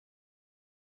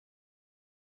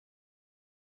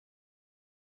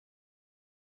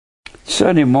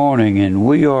Sunday morning, and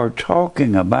we are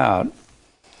talking about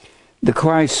the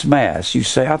Christ Mass. You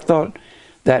say, I thought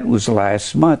that was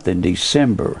last month in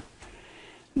December.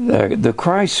 The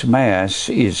Christ Mass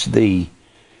is the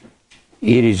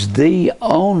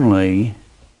only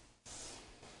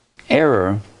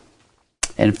error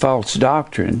and false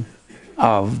doctrine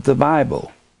of the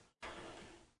Bible.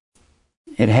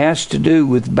 It has to do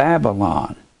with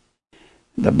Babylon.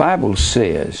 The Bible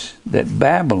says that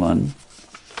Babylon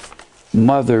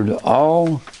mothered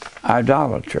all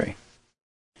idolatry.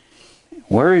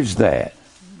 Where is that?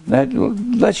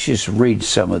 Let's just read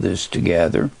some of this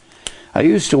together. I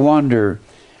used to wonder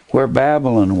where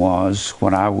Babylon was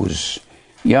when I was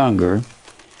younger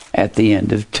at the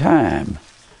end of time.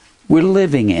 We're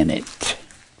living in it.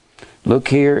 Look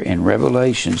here in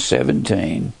Revelation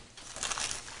 17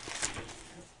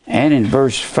 and in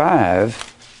verse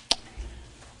 5,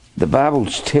 the Bible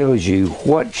tells you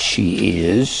what she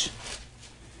is,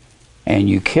 and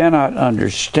you cannot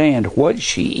understand what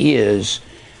she is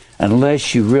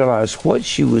unless you realize what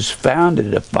she was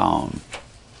founded upon.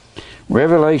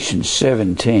 Revelation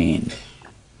 17.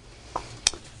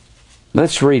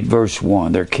 Let's read verse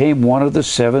 1. There came one of the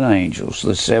seven angels.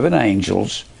 The seven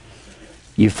angels,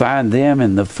 you find them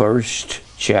in the first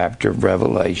chapter of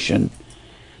Revelation.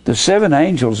 The seven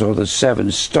angels are the seven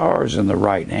stars in the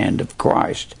right hand of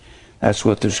Christ. That's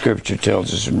what the scripture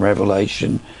tells us in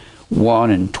Revelation 1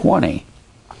 and 20.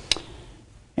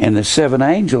 And the seven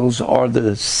angels are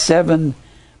the seven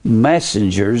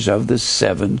messengers of the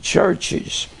seven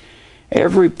churches.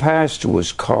 Every pastor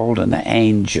was called an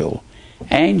angel.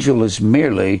 Angel is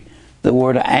merely the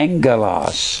word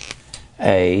angelos.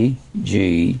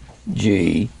 A-G-G-E-L-O-S.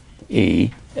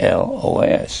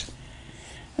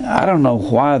 I don't know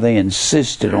why they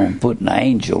insisted on putting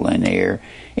angel in here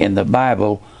in the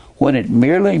Bible when it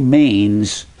merely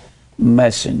means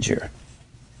messenger.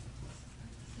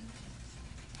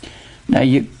 Now,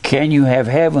 can you have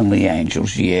heavenly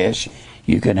angels? Yes.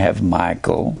 You can have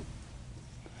Michael.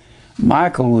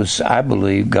 Michael was, I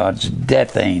believe, God's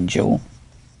death angel.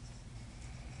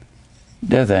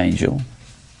 Death angel.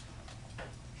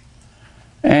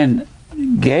 And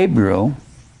Gabriel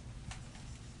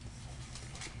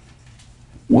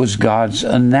was God's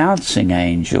announcing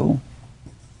angel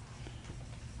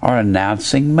or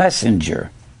announcing messenger.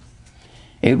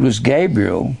 It was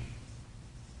Gabriel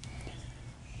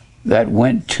that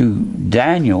went to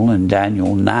Daniel in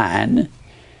Daniel 9,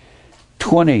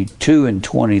 22 and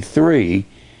 23,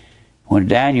 when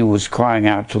Daniel was crying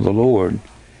out to the Lord,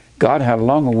 God, how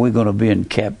long are we going to be in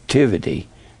captivity?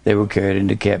 They were carried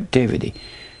into captivity.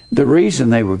 The reason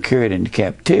they were carried into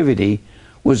captivity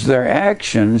was their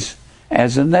actions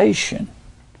as a nation.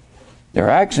 Their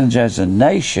actions as a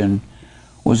nation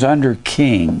was under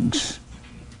kings.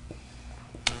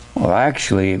 Well,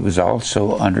 actually, it was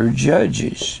also under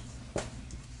judges.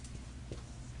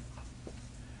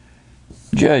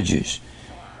 Judges.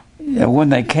 When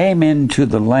they came into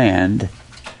the land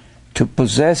to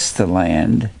possess the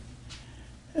land,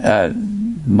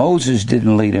 Moses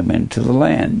didn't lead them into the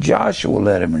land. Joshua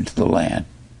led them into the land.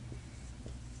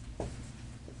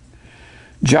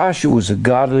 Joshua was a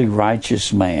godly,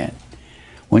 righteous man.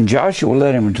 When Joshua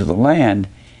led him into the land,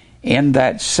 in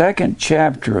that second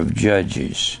chapter of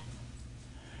Judges,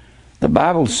 the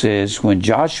Bible says when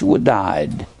Joshua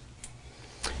died,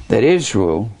 that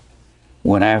Israel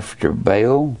went after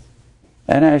Baal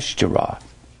and Ashtaroth.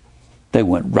 They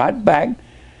went right back. As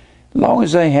long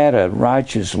as they had a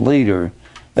righteous leader,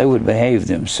 they would behave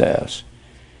themselves.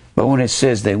 But when it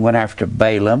says they went after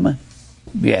Balaam,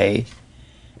 B-A-A-L-I-M,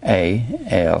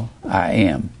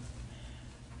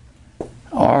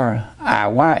 or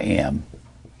I-Y-M.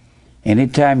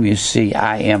 Anytime you see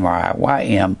I-M or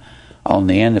I-Y-M on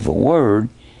the end of a word,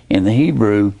 in the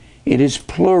Hebrew, it is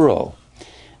plural.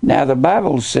 Now, the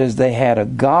Bible says they had a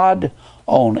god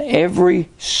on every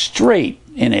street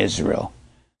in Israel.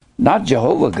 Not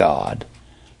Jehovah God.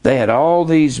 They had all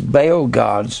these Baal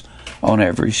gods on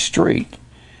every street.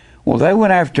 Well, they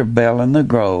went after Baal in the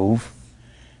grove,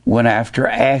 went after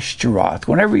Ashtaroth.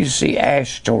 Whenever you see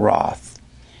Ashtaroth,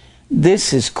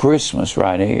 this is Christmas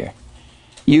right here.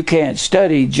 You can't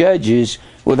study Judges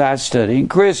without studying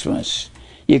Christmas.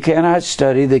 You cannot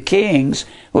study the Kings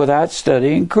without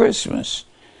studying Christmas.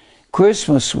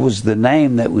 Christmas was the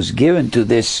name that was given to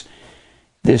this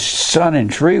sun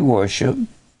and tree worship.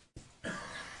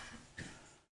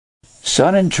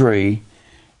 Sun and tree.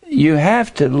 You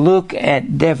have to look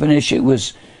at definition. It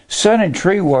was sun and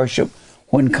tree worship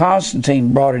when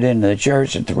Constantine brought it into the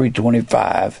church in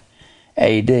 325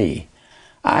 A.D.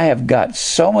 I have got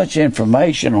so much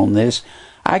information on this,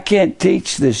 I can't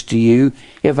teach this to you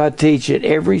if I teach it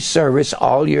every service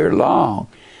all year long.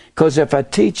 Because if I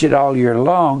teach it all year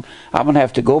long, I'm going to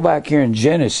have to go back here in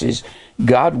Genesis,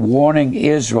 God warning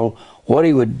Israel what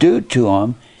he would do to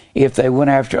them if they went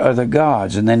after other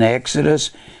gods. And then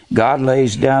Exodus, God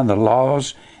lays down the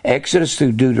laws. Exodus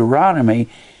through Deuteronomy,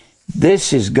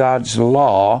 this is God's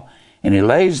law. And he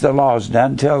lays the laws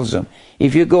down and tells them,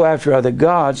 if you go after other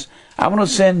gods, I'm going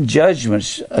to send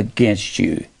judgments against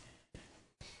you.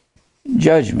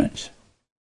 Judgments.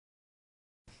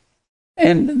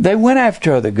 And they went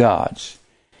after other gods.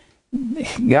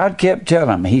 God kept telling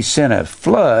them, he sent a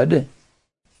flood.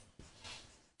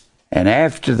 And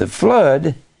after the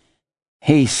flood,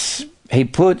 he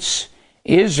puts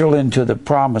Israel into the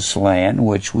promised land,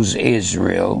 which was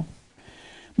Israel.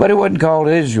 But it wasn't called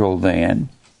Israel then.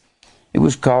 It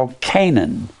was called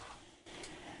Canaan.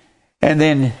 And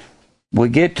then we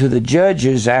get to the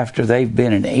judges after they've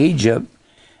been in Egypt,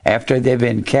 after they've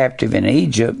been captive in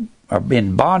Egypt, or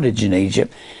been bondage in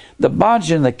Egypt. The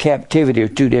bondage and the captivity are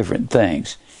two different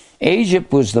things.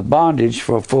 Egypt was the bondage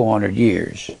for 400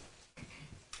 years.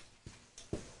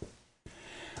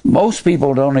 Most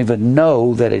people don't even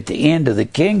know that at the end of the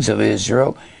kings of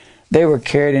Israel, they were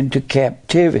carried into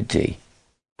captivity.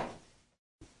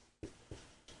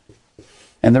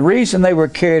 And the reason they were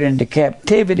carried into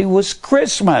captivity was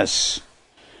Christmas.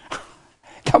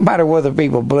 Don't matter whether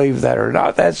people believe that or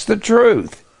not, that's the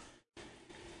truth.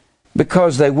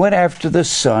 Because they went after the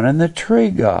sun and the tree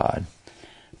god.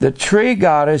 The tree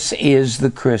goddess is the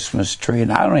Christmas tree,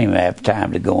 and I don't even have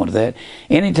time to go into that.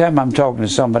 Anytime I'm talking to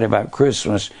somebody about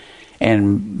Christmas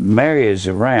and Mary is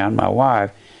around, my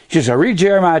wife, she says, read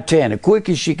Jeremiah 10, the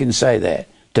quickest she can say that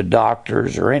to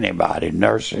doctors or anybody,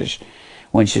 nurses,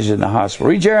 when she's in the hospital.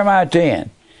 Read Jeremiah 10.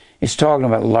 It's talking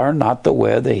about learn not the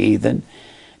way of the heathen.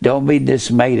 Don't be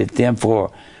dismayed at them,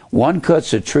 for one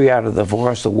cuts a tree out of the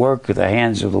forest, the work of the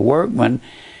hands of the workman,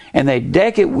 and they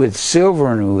deck it with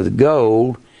silver and with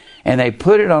gold, and they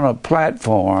put it on a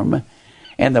platform.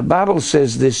 And the Bible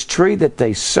says this tree that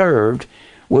they served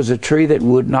was a tree that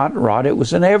would not rot. It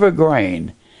was an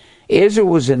evergreen. Israel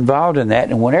was involved in that.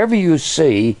 And whenever you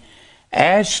see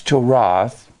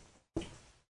Ashtaroth,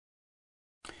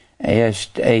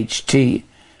 Ashtoreth,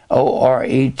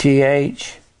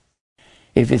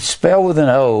 if it's spelled with an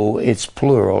O, it's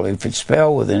plural. If it's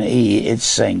spelled with an E, it's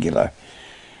singular.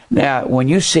 Now, when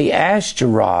you see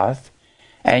Ashtaroth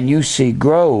and you see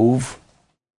Grove,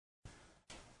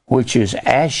 which is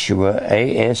Asherah,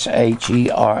 Asherah,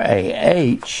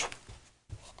 Asherah,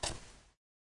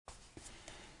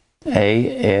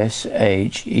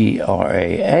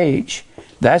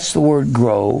 that's the word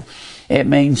grove. It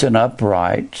means an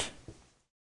upright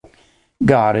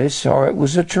goddess, or it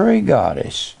was a tree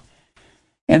goddess.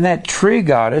 And that tree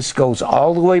goddess goes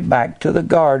all the way back to the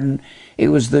garden. It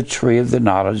was the tree of the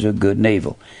knowledge of good and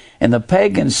evil. And the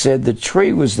pagans said the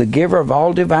tree was the giver of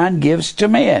all divine gifts to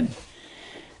men.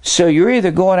 So you're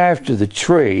either going after the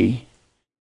tree,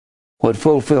 what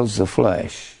fulfills the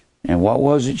flesh. And what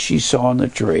was it she saw in the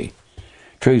tree?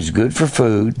 Tree is good for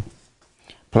food,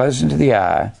 pleasant to the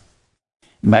eye,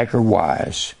 make her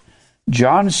wise.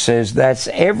 John says that's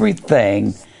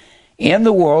everything in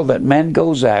the world that man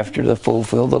goes after to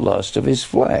fulfill the lust of his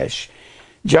flesh.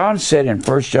 John said in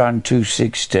 1 John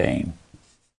 2:16,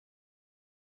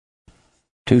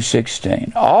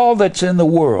 all that's in the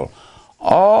world,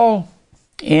 all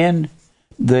in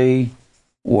the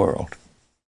world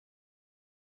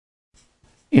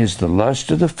is the lust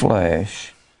of the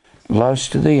flesh,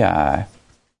 lust of the eye,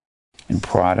 and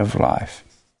pride of life.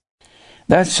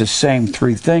 That's the same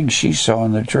three things she saw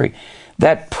in the tree.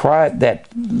 That pride, that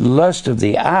lust of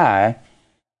the eye,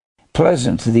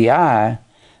 pleasant to the eye,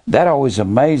 that always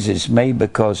amazes me,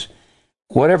 because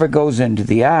whatever goes into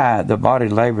the eye, the body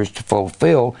labors to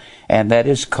fulfill, and that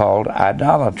is called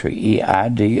idolatry.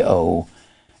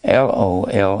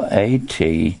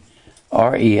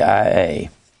 Idololatrreia.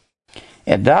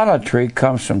 Idolatry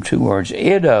comes from two words,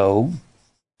 ido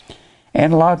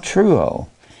and latruo.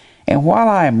 And while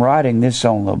I am writing this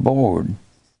on the board,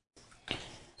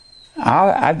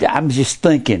 I'm just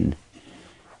thinking,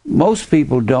 most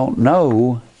people don't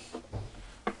know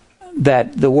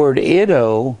that the word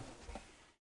ido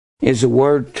is a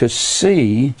word to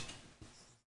see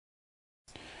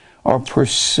or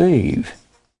perceive.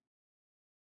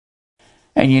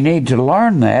 And you need to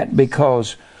learn that,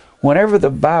 because whenever the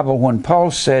Bible, when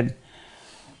Paul said,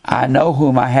 I know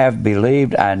whom I have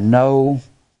believed, I know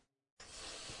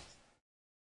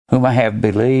whom I have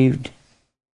believed,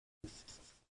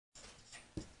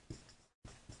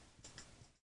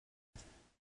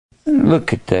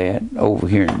 look at that over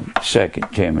here in 2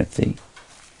 Timothy.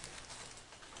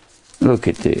 Look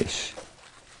at this.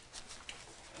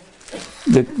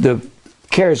 The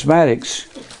charismatics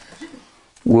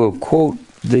will quote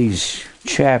these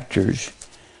chapters.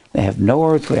 They have no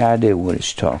earthly idea what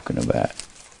it's talking about.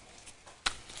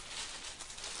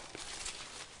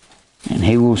 And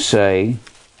he will say,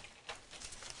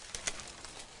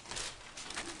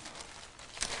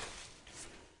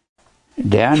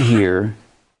 down here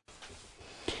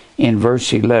in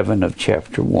verse 11 of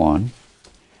chapter 1,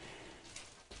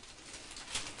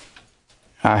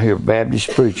 I hear Baptist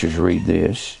preachers read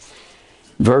this.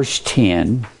 Verse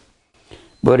 10,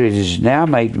 but it is now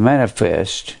made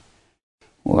manifest.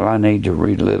 Well, I need to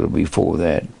read a little before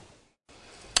that.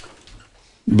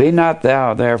 Be not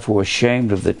thou therefore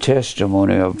ashamed of the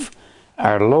testimony of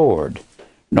our Lord,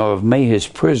 nor of me his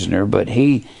prisoner, but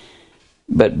be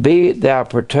thou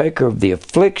partaker of the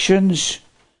afflictions.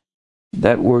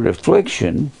 That word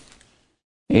affliction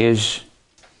is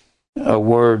a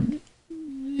word.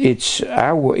 It's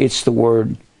the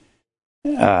word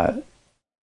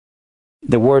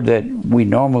that we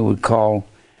normally would call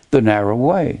the narrow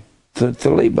way, the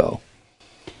thelibo.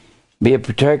 Be a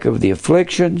partaker of the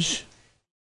afflictions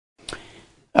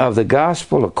of the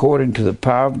gospel according to the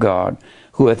power of God,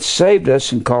 who hath saved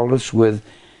us and called us with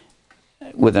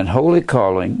an holy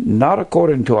calling, not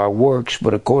according to our works,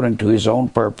 but according to his own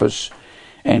purpose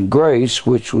and grace,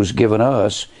 which was given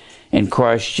us in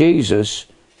Christ Jesus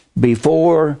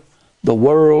before the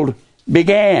world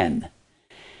began.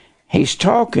 He's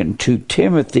talking to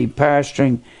Timothy,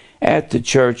 pastoring at the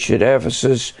church at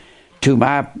Ephesus,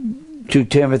 to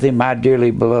Timothy, my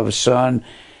dearly beloved son.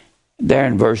 There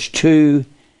in verse 2,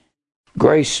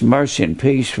 grace, mercy, and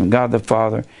peace from God the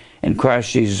Father and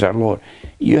Christ Jesus our Lord.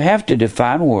 You have to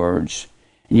define words,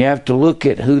 and you have to look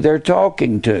at who they're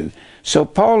talking to. So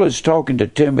Paul is talking to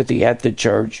Timothy at the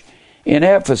church in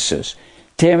Ephesus.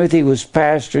 Timothy was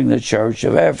pastoring the church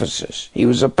of Ephesus. He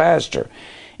was a pastor.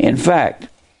 In fact,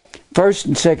 1st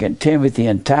and 2nd Timothy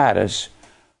and Titus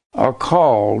are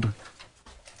called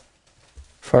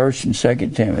 1st and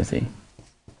 2nd Timothy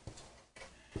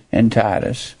and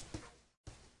Titus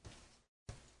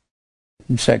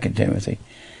and 2nd Timothy.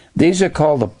 These are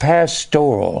called the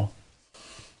pastoral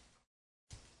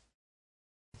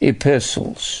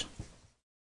epistles.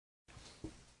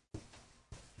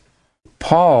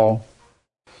 Paul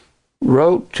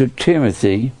wrote to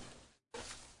Timothy,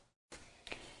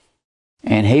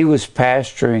 and he was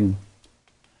pastoring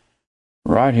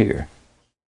right here,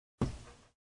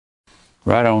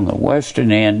 right on the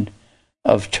western end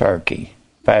of Turkey,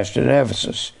 pastored at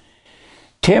Ephesus.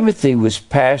 Timothy was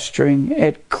pastoring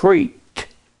at Crete.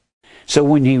 So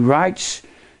when he writes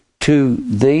to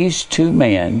these two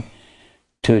men,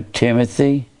 to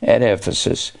Timothy at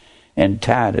Ephesus and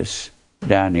Titus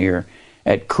down here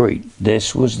at Crete,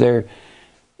 this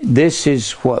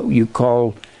is what you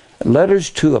call letters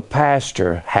to a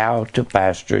pastor, how to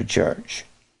pastor a church.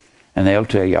 And they'll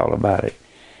tell you all about it.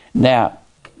 Now,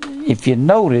 if you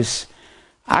notice,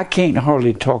 I can't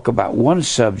hardly talk about one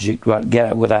subject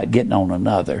without getting on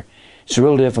another. It's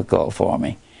real difficult for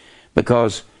me,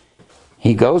 because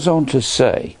he goes on to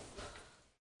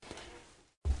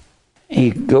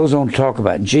talk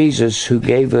about Jesus, who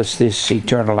gave us this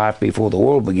eternal life before the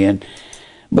world began,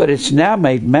 but it's now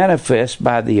made manifest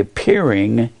by the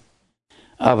appearing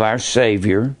of our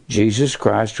Savior, Jesus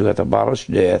Christ, who hath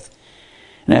abolished death,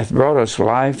 and hath brought us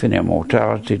life and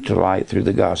immortality to light through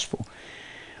the gospel.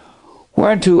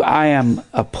 Whereunto I am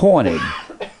appointed.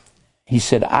 He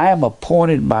said, I am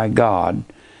appointed by God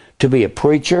to be a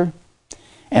preacher,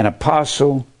 an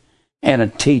apostle, and a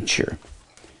teacher.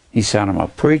 He said, I'm a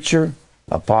preacher,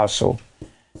 apostle,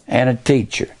 and a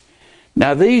teacher.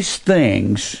 Now these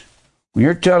things, when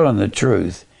you're telling the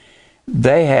truth,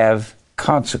 they have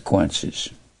consequences.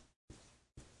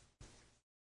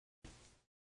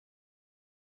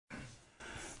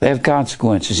 They have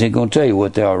consequences. He's going to tell you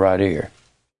what they are right here.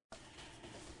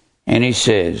 And he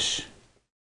says,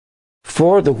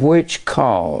 for the which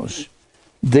cause,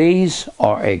 these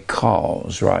are a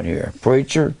cause right here.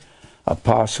 Preacher,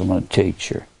 apostle, and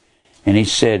teacher. And he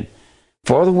said,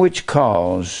 for the which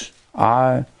cause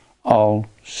I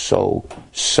also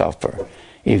suffer.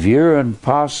 If you're an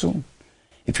apostle,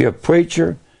 if you're a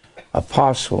preacher,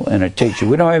 apostle, and a teacher.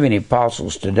 We don't have any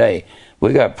apostles today.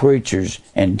 We got preachers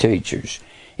and teachers.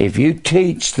 If you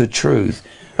teach the truth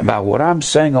about what I'm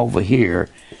saying over here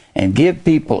and give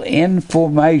people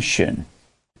information,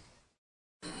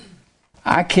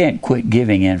 I can't quit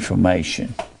giving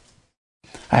information.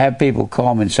 I have people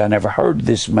call me and say, I never heard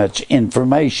this much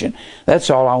information. That's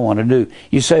all I want to do.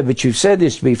 You say, but you've said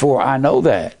this before. I know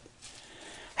that.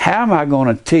 How am I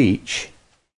going to teach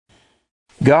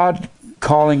God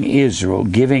calling Israel,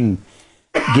 giving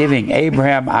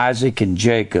Abraham, Isaac, and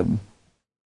Jacob.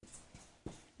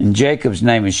 And Jacob's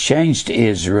name is changed to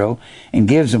Israel, and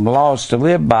gives them laws to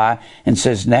live by, and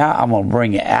says, now I'm going to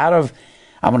bring you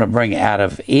out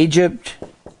of Egypt,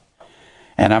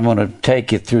 and I'm going to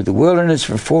take you through the wilderness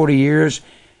for 40 years,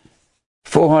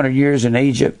 400 years in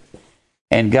Egypt.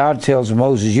 And God tells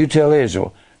Moses, you tell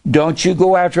Israel, don't you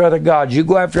go after other gods. You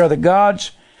go after other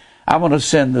gods, I'm going to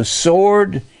send the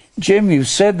sword. Jim, you've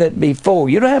said that before.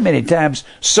 You know how many times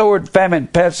sword, famine,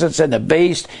 pestilence, and the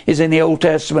beast is in the Old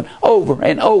Testament? Over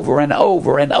and over and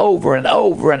over and over and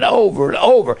over and over and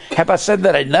over. Have I said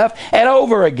that enough? And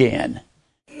over again.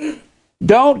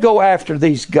 Don't go after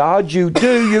these gods. You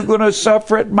do, you're going to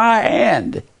suffer at my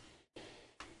hand.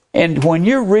 And when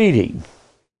you're reading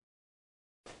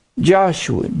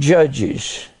Joshua,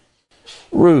 Judges,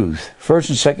 Ruth,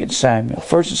 1st and 2nd Samuel,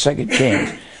 1st and 2nd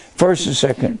Kings, 1st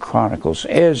and 2nd Chronicles,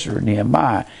 Ezra,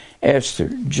 Nehemiah, Esther,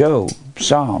 Job,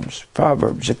 Psalms,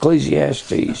 Proverbs,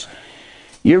 Ecclesiastes.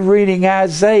 You're reading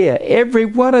Isaiah. Every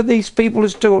one of these people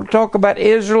is to talk about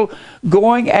Israel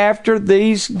going after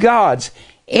these gods.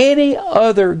 Any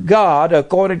other god,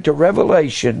 according to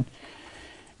Revelation,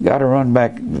 got to run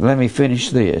back. Let me finish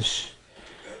this.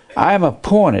 I am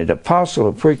appointed apostle,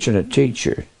 a preacher, and a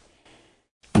teacher.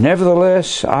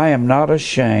 Nevertheless, I am not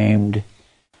ashamed.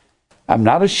 I'm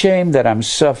not ashamed that I'm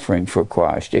suffering for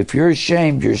Christ. If you're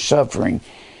ashamed you're suffering,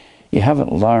 you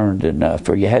haven't learned enough,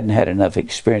 or you hadn't had enough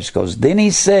experience. Because then he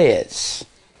says,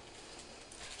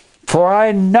 for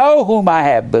I know whom I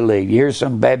have believed. You hear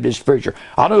some Baptist preacher,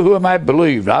 I know whom I have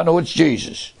believed. I know it's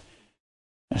Jesus.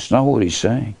 That's not what he's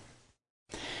saying.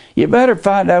 You better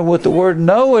find out what the word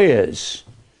know is.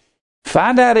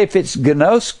 Find out if it's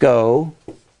gnosko.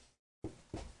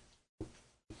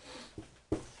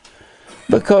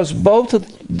 Because both of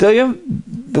them,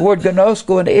 the word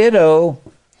gnosko and ido,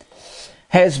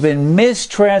 has been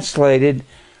mistranslated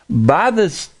by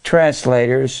the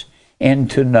translators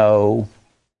into know.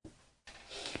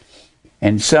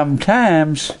 And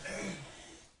sometimes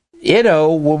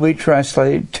ido will be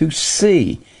translated to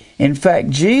see. In fact,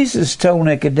 Jesus told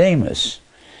Nicodemus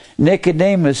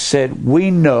said,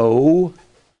 we know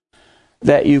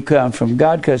that you come from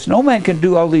God, because no man can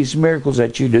do all these miracles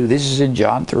that you do. This is in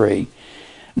John 3.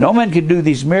 No man can do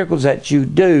these miracles that you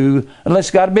do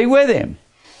unless God be with him.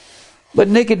 But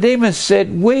Nicodemus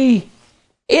said, we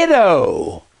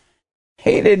ido.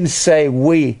 He didn't say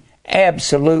we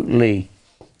absolutely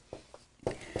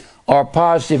are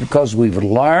positive because we've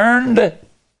learned.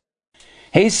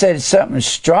 He said something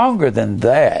stronger than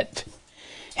that.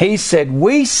 He said,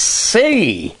 we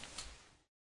see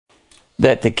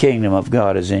that the kingdom of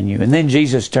God is in you. And then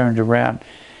Jesus turned around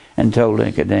and told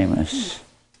Nicodemus,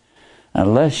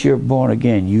 unless you're born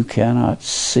again, you cannot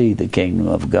see the kingdom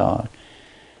of God.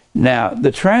 Now,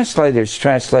 the translators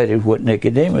translated what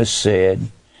Nicodemus said,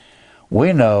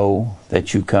 we know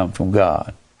that you come from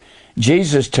God.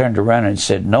 Jesus turned around and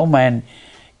said, no man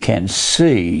can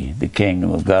see the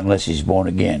kingdom of God unless he's born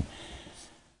again.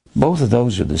 Both of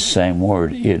those are the same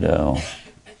word, ido.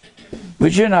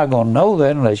 But you're not going to know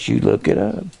that unless you look it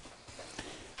up.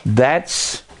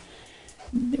 That's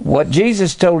what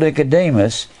Jesus told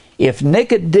Nicodemus. If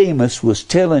Nicodemus was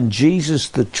telling Jesus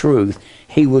the truth,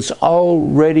 he was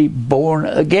already born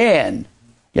again.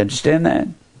 You understand that?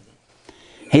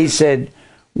 He said,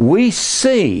 we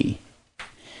see.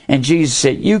 And Jesus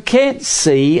said, you can't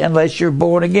see unless you're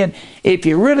born again. If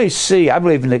you really see, I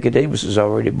believe Nicodemus is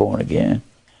already born again.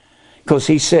 Because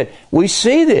he said, we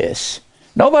see this.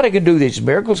 Nobody can do these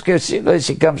miracles unless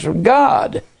it comes from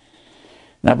God.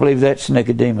 And I believe that's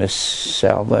Nicodemus'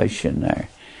 salvation there.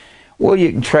 Well,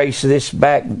 you can trace this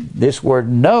back, this word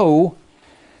know.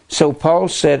 So Paul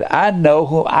said,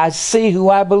 I see who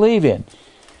I believe in.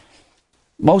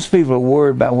 Most people are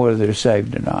worried about whether they're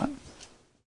saved or not.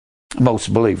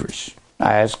 Most believers.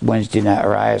 I asked Wednesday night,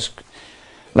 or I asked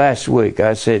last week,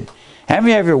 I said, how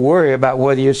many of you worry about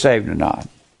whether you're saved or not?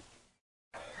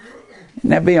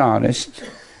 Now be honest.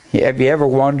 Have you ever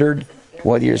wondered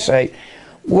whether you're saved?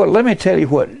 Well, let me tell you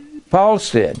what Paul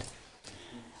said.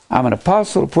 I'm an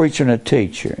apostle, a preacher, and a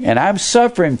teacher, and I'm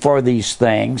suffering for these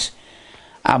things.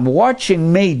 I'm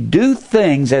watching me do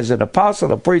things as an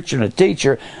apostle, a preacher, and a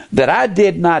teacher that I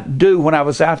did not do when I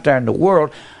was out there in the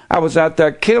world. I was out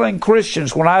there killing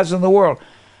Christians when I was in the world.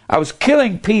 I was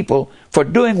killing people for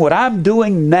doing what I'm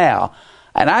doing now.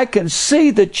 And I can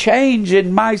see the change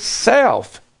in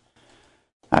myself.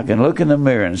 I can look in the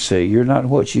mirror and see, you're not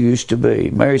what you used to be.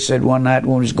 Mary said one night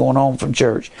when we was going home from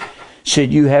church,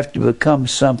 said you have to become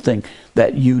something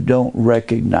that you don't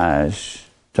recognize.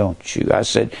 don't you? I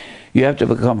said, you have to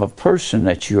become a person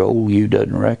that your old you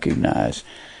doesn't recognize.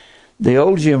 The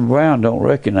old Jim Brown don't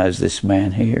recognize this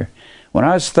man here. When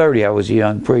I was 30, I was a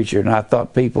young preacher, and I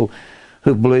thought people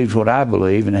who believed what I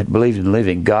believe and had believed in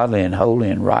living godly and holy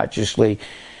and righteously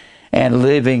and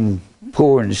living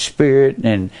poor in spirit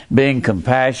and being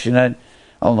compassionate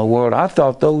on the world, I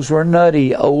thought those were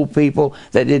nutty old people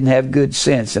that didn't have good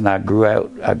sense, and I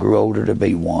grew older to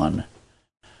be one.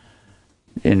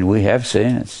 And we have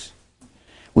sense.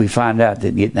 We find out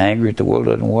that getting angry at the world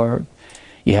doesn't work.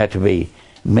 You have to be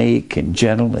meek and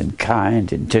gentle and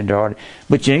kind and tenderhearted.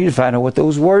 But you need to find out what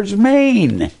those words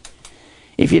mean.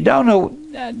 If you don't know,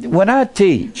 when I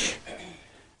teach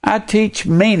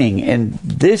meaning, and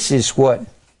this is what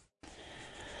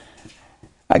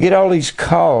I get all these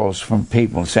calls from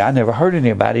people and say, I never heard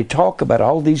anybody talk about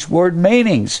all these word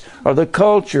meanings or the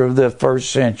culture of the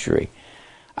first century.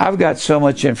 I've got so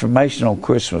much information on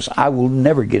Christmas, I will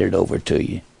never get it over to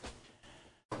you.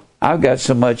 I've got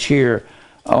so much here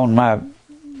on my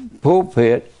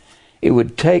pulpit, it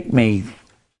would take me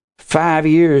 5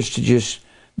 years to just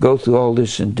go through all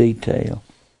this in detail.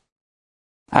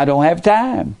 I don't have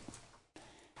time.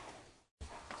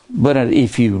 But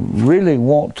if you really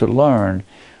want to learn,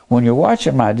 when you're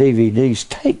watching my DVDs,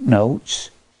 take notes.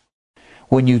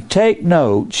 When you take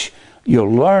notes,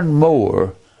 you'll learn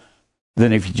more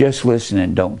than if you just listen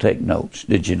and don't take notes.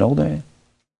 Did you know that?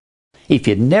 If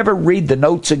you never read the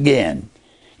notes again,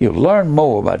 you'll learn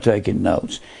more by taking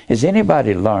notes. Has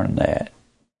anybody learned that?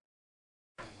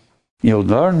 You'll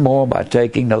learn more by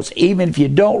taking notes. Even if you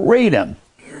don't read them,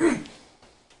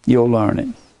 you'll learn it.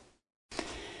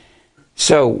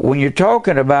 So when you're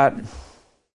talking about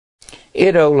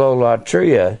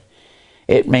idolatria,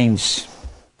 it means,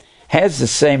 has the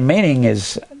same meaning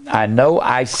as I know,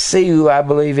 I see who I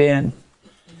believe in.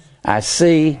 I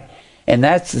see, and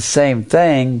that's the same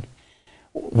thing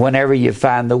whenever you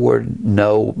find the word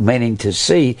know, meaning to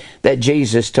see, that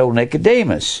Jesus told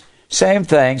Nicodemus. Same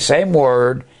thing, same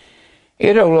word.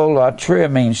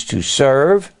 Idolatria means to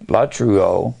serve,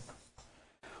 latruo,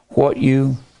 what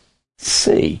you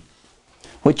see,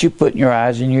 what you put in your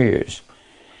eyes and your ears.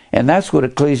 And that's what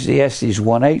Ecclesiastes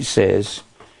 1:8 says.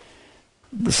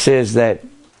 It says that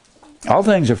all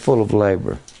things are full of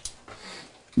labor.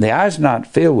 The eye's not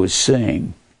filled with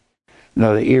seeing,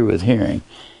 nor the ear with hearing.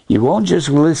 You won't just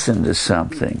listen to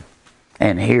something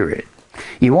and hear it.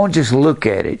 You won't just look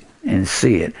at it and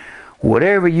see it.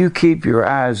 Whatever you keep your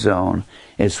eyes on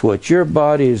is what your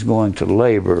body is going to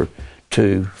labor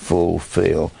to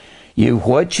fulfill.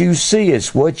 What you see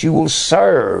is what you will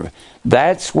serve.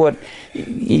 That's what,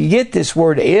 you get this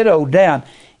word ido down.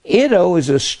 Ido is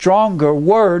a stronger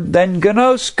word than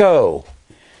gnosko.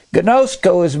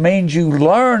 Gnosko means you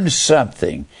learned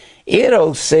something.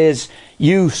 Ido says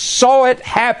you saw it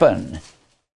happen.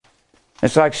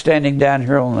 It's like standing down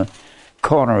here on the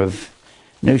corner of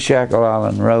New Shackle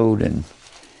Island Road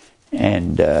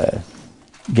and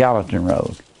Gallatin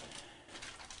Road.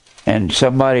 And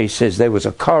somebody says there was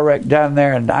a car wreck down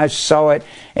there and I saw it,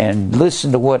 and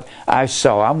listen to what I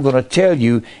saw. I'm going to tell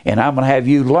you, and I'm going to have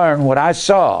you learn what I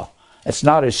saw. It's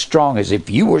not as strong as if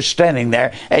you were standing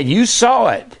there and you saw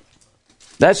it.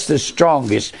 That's the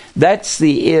strongest. That's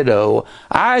the ido.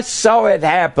 I saw it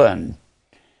happen.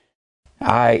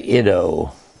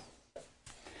 Ido.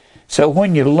 So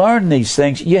when you learn these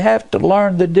things, you have to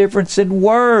learn the difference in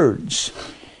words.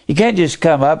 You can't just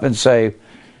come up and say,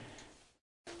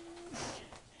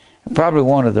 probably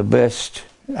one of the best,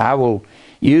 I will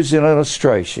use an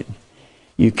illustration.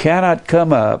 You cannot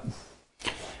come up,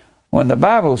 when the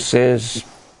Bible says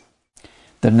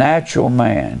the natural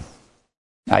man,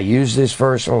 I use this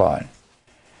verse a lot,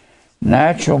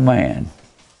 natural man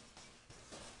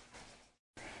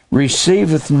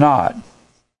receiveth not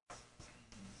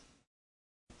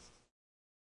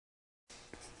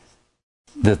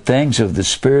the things of the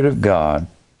Spirit of God,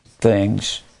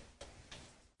 things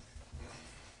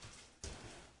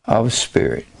of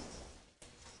spirit.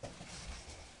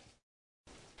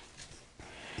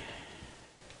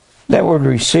 That word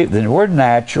receive, the word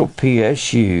natural,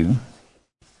 P-S-U-C-H-I-K-O-S.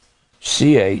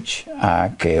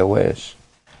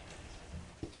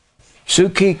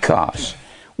 Sukikos.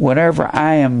 Whenever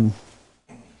I am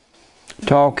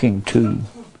talking to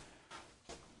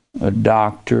a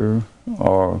doctor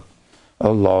or a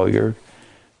lawyer,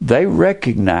 they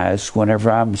recognize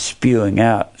whenever I'm spewing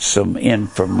out some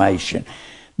information.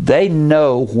 They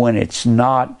know when it's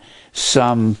not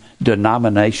some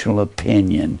denominational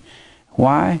opinion.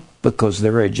 Why? Because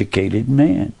they're educated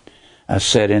men. I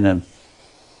sat in a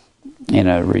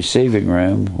receiving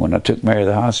room when I took Mary to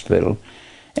the hospital,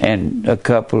 And a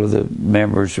couple of the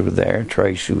members were there.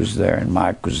 Tracy was there and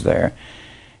Mike was there.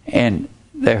 And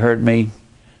they heard me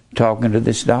talking to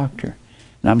this doctor.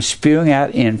 And I'm spewing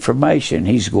out information.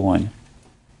 He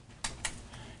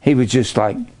was just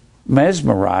like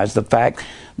mesmerized, the fact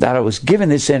that I was giving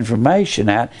this information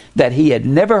out that he had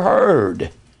never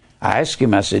heard. I asked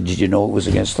him, I said, did you know it was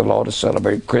against the law to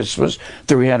celebrate Christmas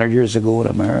 300 years ago in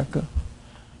America?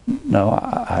 No,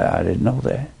 I didn't know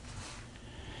that.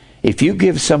 If you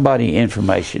give somebody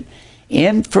information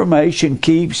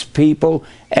keeps people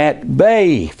at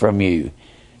bay from you.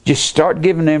 Just start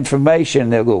giving information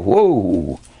and they'll go,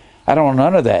 whoa, I don't know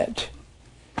none of that.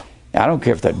 I don't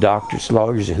care if they're doctors,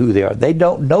 lawyers, or who they are. They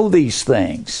don't know these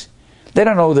things. They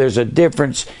don't know there's a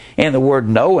difference in the word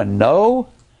know and know.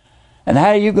 And how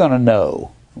are you going to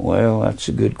know? Well, that's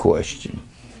a good question.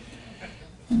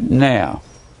 Now,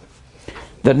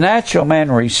 the natural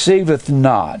man receiveth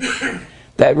not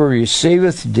that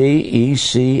receiveth D-E-C-H-O-M-A-I.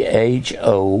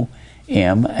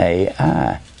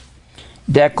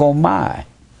 Decomai.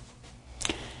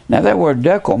 Now that word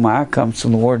decomai comes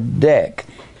from the word dec.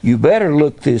 You better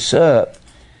look this up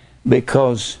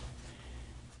because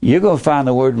you're going to find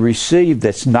the word receive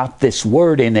that's not this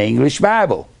word in the English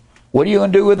Bible. What are you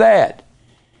going to do with that?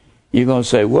 You're going to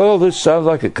say, well, this sounds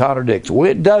like it contradicts.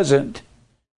 Well, it doesn't.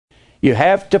 You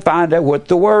have to find out what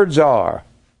the words are.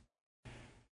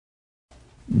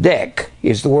 Dec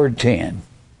is the word 10.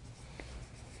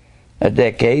 A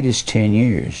decade is 10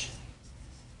 years.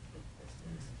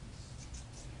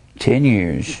 10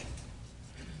 years.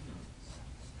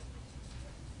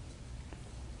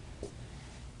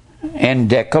 And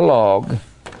Decalogue,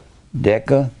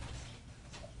 Deca,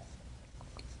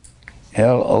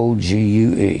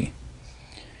 L-O-G-U-E,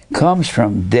 comes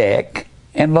from Dec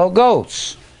and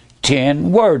Logos.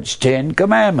 10 words, 10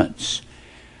 commandments.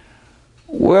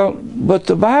 Well, but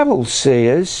the Bible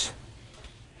says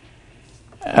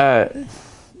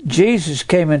Jesus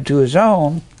came into his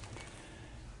own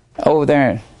over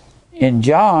there in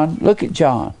John. Look at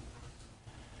John.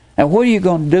 And what are you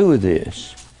going to do with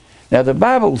this? Now the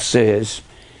Bible says,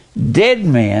 dead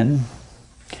men,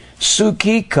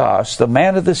 psychikos, the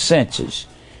man of the senses,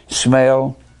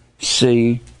 smell,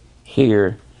 see,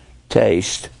 hear,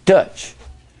 taste, touch.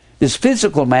 This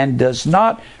physical man does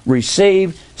not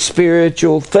receive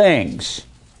spiritual things.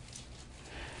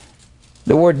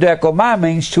 The word dekomai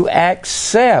means to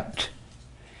accept.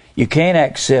 You can't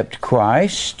accept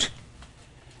Christ.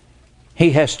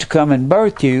 He has to come and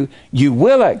birth you. You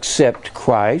will accept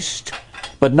Christ,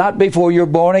 but not before you're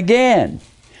born again.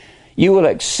 You will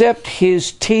accept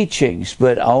His teachings,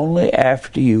 but only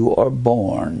after you are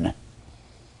born.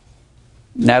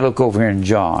 Now look over here in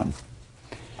John.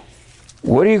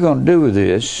 What are you going to do with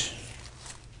this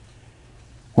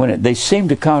when they seem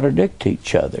to contradict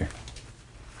each other?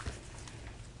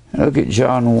 Look at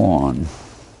John 1.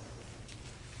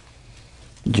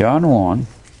 John 1.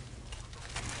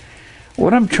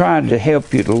 What I'm trying to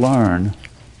help you to learn,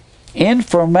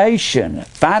 information.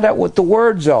 Find out what the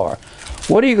words are.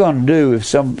 What are you going to do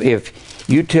if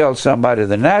you tell somebody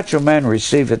the natural man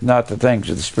receiveth not the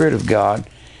things of the Spirit of God,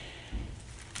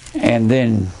 and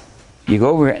then you go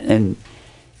over and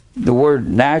the word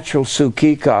natural,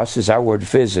 psychikos, is our word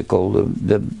physical,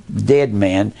 the dead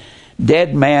man.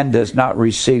 Dead man does not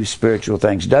receive spiritual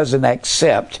things, doesn't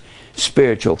accept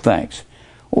spiritual things.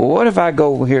 Well, what if I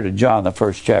go over here to John, the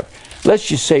first chapter? Let's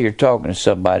just say you're talking to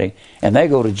somebody, and they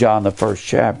go to John, the first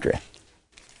chapter.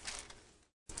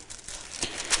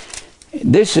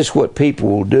 This is what people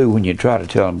will do when you try to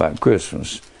tell them about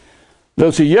Christmas.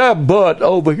 They'll say, yeah, but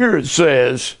over here it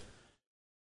says.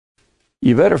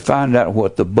 You better find out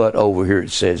what the but over here it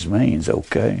says means,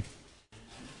 okay?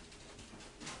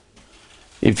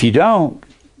 If you don't,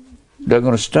 they're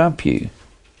going to stump you.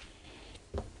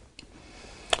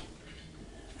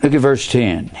 Look at verse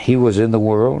 10. He was in the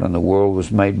world, and the world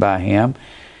was made by Him.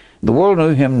 The world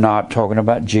knew Him not, talking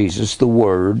about Jesus, the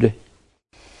Word.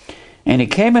 And He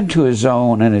came into His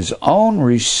own, and His own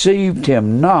received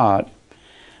Him not.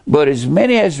 But as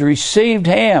many as received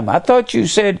Him. I thought you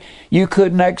said you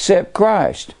couldn't accept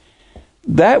Christ.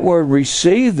 That word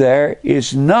receive there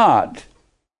is not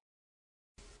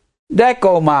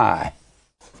dekomai.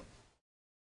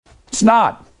 It's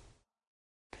not.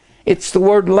 It's the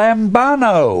word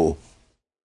lambano.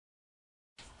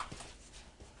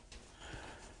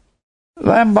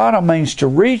 Lambano means to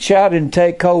reach out and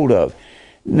take hold of.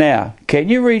 Now, can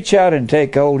you reach out and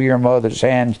take hold of your mother's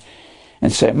hand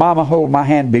and say, Mama, hold my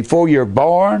hand before you're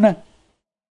born?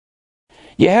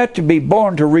 You have to be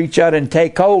born to reach out and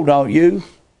take hold, don't you?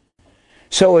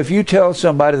 So if you tell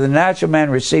somebody the natural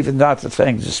man receiveth not the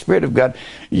things of the Spirit of God,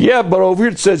 yeah, but over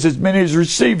here it says as many as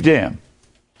received him.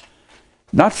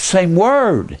 Not the same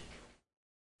word.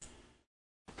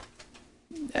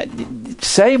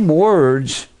 Same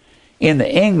words in the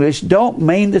English don't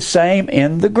mean the same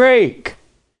in the Greek.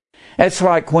 It's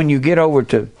like when you get over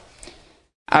to,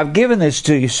 I've given this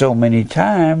to you so many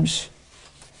times.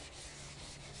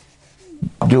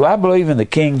 Do I believe in the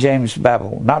King James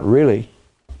Bible? Not really.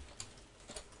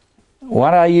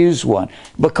 Why do I use one?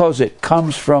 Because it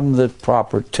comes from the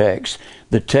proper text.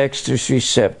 The Textus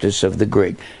Receptus of the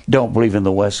Greek. Don't believe in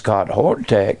the Westcott Hort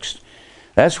text.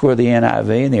 That's where the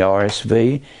NIV and the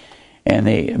RSV and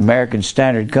the American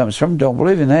Standard comes from. Don't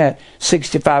believe in that.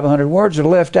 6,500 words are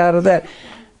left out of that.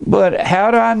 But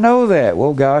how do I know that?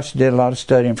 Well, gosh, I did a lot of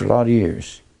studying for a lot of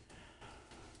years.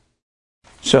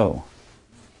 So,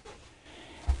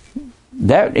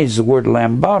 that is the word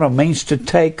lambato, means to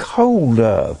take hold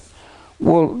of.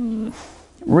 Well,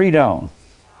 read on.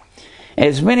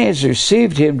 As many as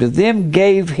received him, to them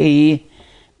gave he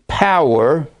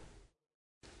power,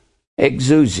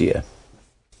 exousia.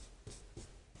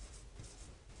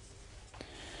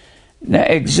 Now,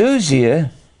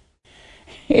 exousia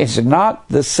is not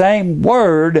the same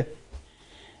word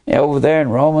over there in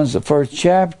Romans, the 1st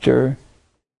chapter,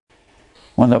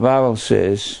 when the Bible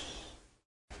says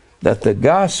that the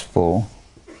gospel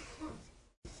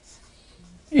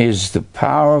is the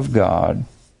power of God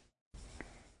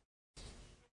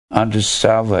unto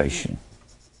salvation.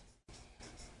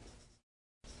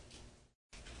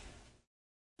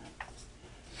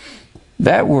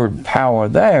 That word power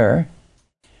there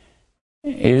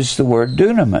is the word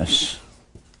dunamis.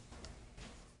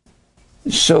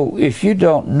 So if you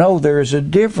don't know there's a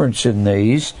difference in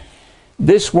these,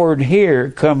 this word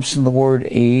here comes from the word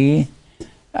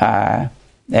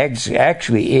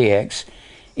actually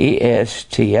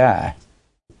E-X-E-S-T-I.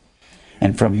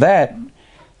 And from that,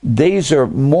 these are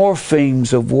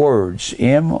morphemes of words.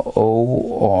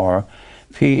 M-O-R-P-H-E-M-E-S.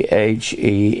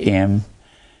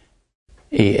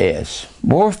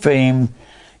 Morpheme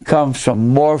comes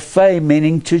from morphe,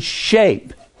 meaning to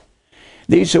shape.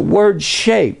 These are word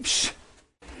shapes.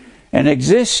 And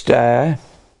existi,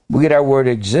 we get our word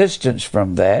existence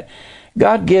from that.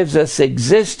 God gives us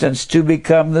existence to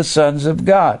become the sons of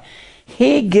God.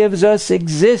 He gives us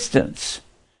existence.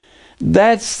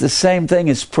 That's the same thing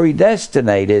as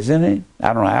predestinate, isn't it?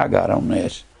 I don't know how I got on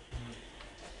this.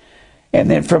 And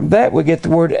then from that we get the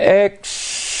word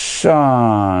exon.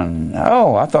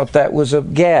 Oh, I thought that was a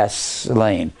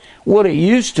gasoline. Well, it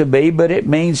used to be, but it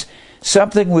means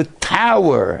something with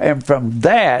power. And from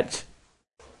that,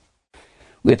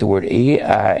 we get the word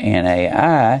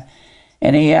E-I-N-A-I.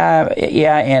 And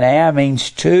E-I-N-A-I means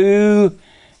to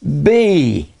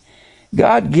be.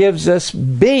 God gives us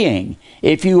being.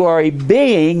 If you are a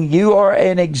being, you are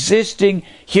an existing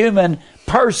human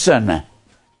person.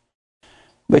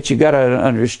 But you got to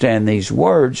understand these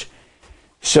words.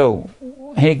 So,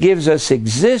 He gives us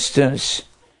existence.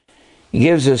 He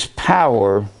gives us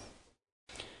power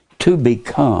to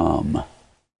become.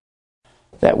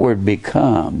 That word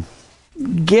become.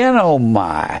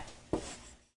 Genomai.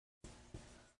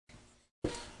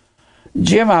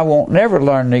 Jim, I won't never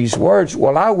learn these words.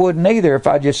 Well, I wouldn't either if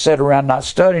I just sat around not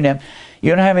studying them.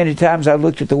 You know how many times I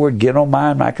looked at the word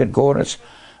genomai in my concordance?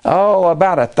 Oh,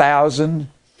 about 1,000.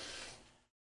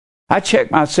 I check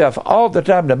myself all the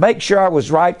time to make sure I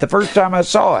was right the first time I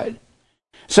saw it.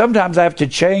 Sometimes I have to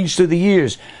change through the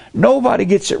years. Nobody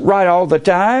gets it right all the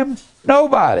time.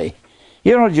 Nobody.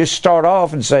 You don't just start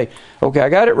off and say, okay, I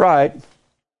got it right.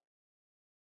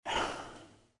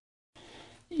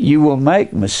 You will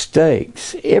make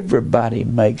mistakes. Everybody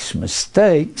makes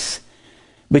mistakes.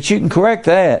 But you can correct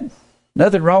that.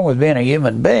 Nothing wrong with being a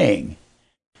human being.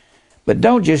 But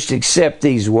don't just accept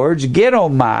these words.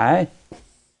 Genomai,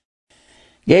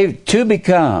 gave to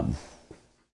become.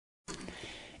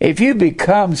 If you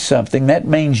become something, that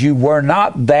means you were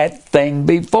not that thing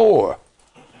before.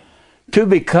 To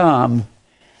become,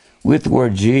 with the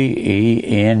word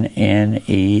G-E-N-N-E-S-I-S.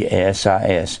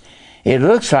 It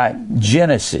looks like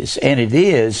Genesis, and it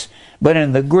is, but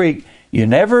in the Greek, you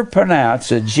never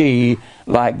pronounce a G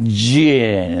like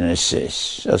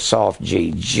Genesis, a soft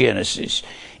G, Genesis.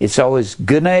 It's always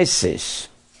Genesis.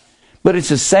 But it's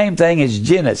the same thing as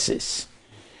Genesis.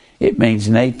 It means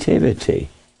nativity.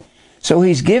 So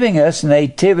He's giving us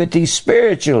nativity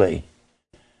spiritually.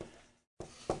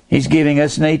 He's giving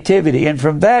us nativity. And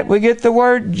from that we get the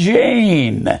word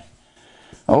gene.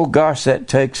 Oh gosh, that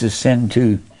takes us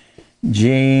into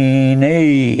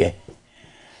genie.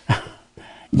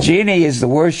 Genie is the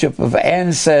worship of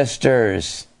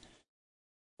ancestors.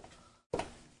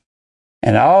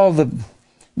 And all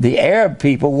the Arab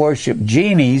people worship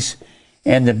genies,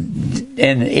 and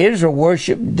Israel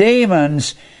worshiped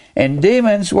demons. And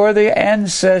demons were the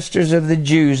ancestors of the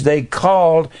Jews. They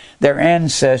called their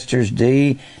ancestors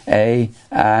Daimonion.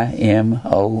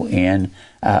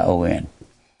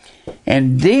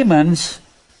 And demons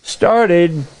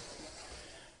started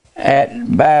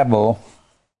at Babel.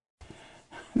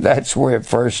 That's where it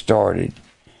first started.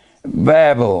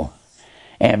 Babel.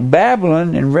 And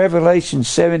Babylon in Revelation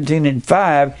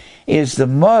 17:5 is the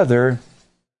mother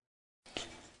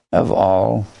of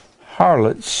all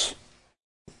harlots.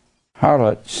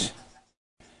 Harlots.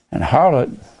 And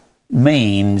harlot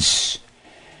means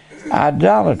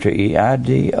idolatry.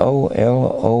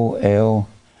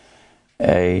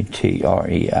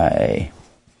 IDOLOLATREIA.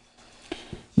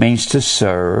 Means to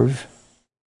serve.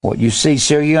 What you see,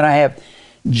 so you're going to have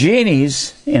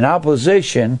genies in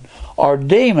opposition, or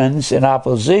demons in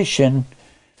opposition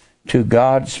to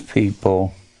God's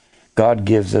people. God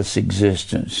gives us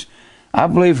existence. I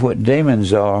believe what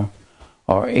demons are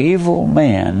evil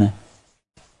men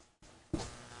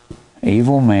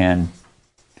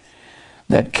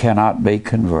that cannot be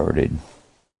converted.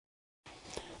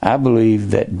 I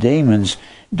believe that demons,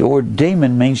 the word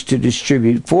demon means to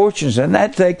distribute fortunes, and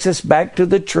that takes us back to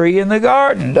the tree in the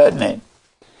garden, doesn't it?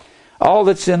 All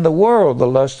that's in the world, the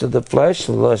lust of the flesh,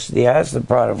 the lust of the eyes, the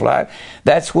pride of life,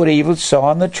 that's what evil saw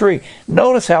on the tree.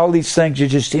 Notice how all these things are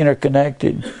just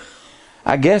interconnected.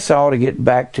 I guess I ought to get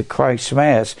back to Christ's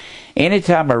Mass.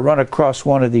 Anytime I run across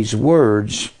one of these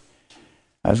words,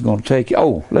 I was going to take you.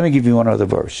 Oh, let me give you one other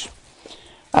verse.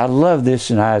 I love this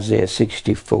in Isaiah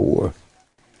 64.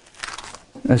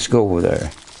 Let's go over there.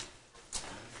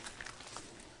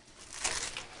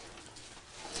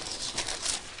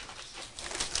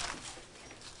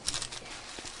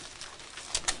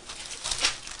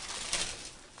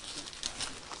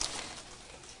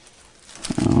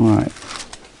 All right.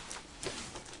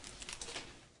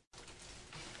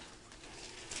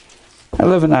 I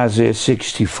live in Isaiah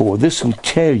 64. This will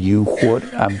tell you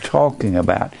what I'm talking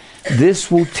about.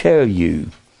 This will tell you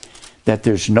that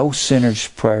there's no sinner's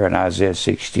prayer in Isaiah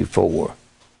 64.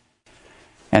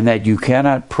 And that you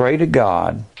cannot pray to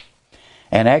God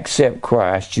and accept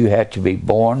Christ. You have to be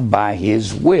born by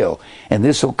His will. And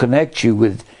this will connect you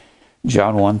with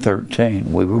John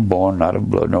 1:13. We were born not of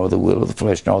blood, nor the will of the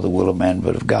flesh, nor the will of man,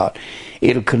 but of God.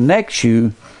 It'll connect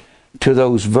you to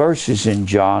those verses in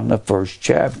John, the first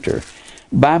chapter.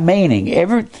 By meaning.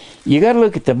 You got to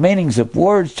look at the meanings of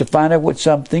words to find out what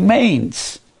something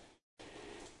means.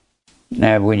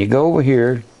 Now, when you go over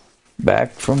here,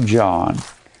 back from John,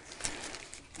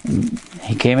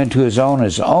 He came into His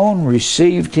own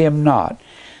received Him not.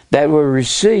 That were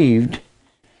received,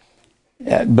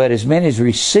 but as many as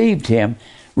received Him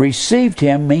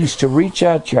means to reach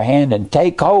out your hand and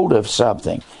take hold of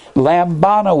something.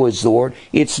 Lambano is the word.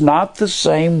 It's not the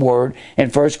same word in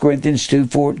 1 Corinthians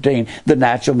 2:14. The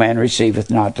natural man receiveth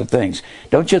not the things.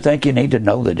 Don't you think you need to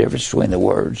know the difference between the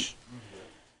words?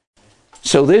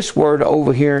 So this word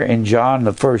over here in John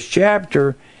the first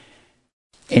chapter,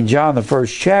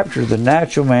 the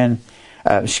natural man,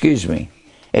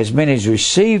 as many as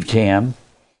received Him,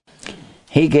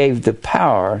 He gave the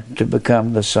power to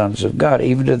become the sons of God,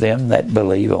 even to them that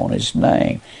believe on His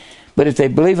name. But if they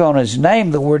believe on His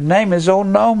name, the word name is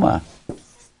onoma.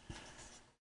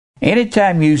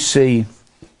 Anytime you see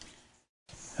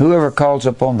whoever calls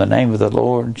upon the name of the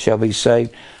Lord shall be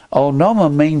saved,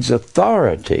 onoma means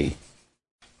authority.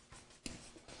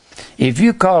 If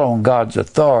you call on God's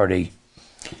authority,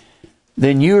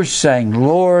 then you're saying,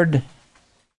 Lord,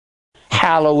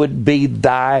 hallowed be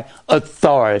Thy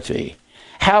authority.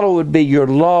 Hallowed be Your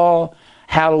law.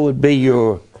 Hallowed be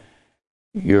Your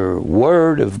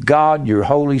Word of God, Your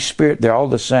Holy Spirit. They're all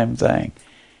the same thing.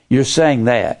 You're saying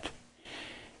that.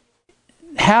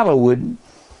 Hallowed,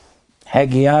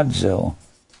 hagiadzo,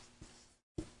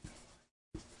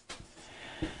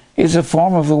 is a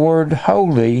form of the word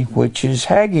holy, which is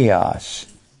hagios.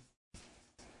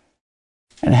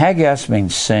 And hagios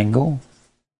means single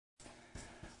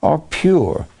or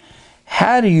pure.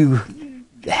 How do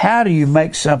you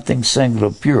make something single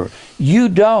or pure? You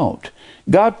don't.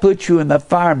 God puts you in the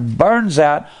fire and burns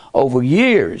out over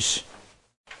years.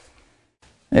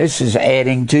 This is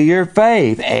adding to your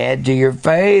faith. Add to your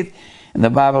faith. And the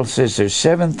Bible says there's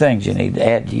 7 things you need to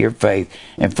add to your faith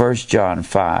in 1 John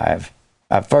 5.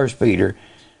 1 Peter,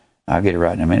 I'll get it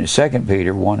right in a minute. 2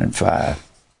 Peter 1 and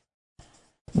 5.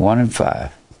 1 and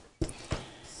 5.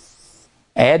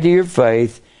 Add to your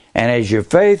faith, and as your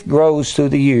faith grows through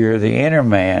the year, the inner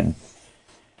man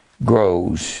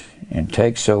grows. and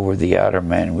takes over the outer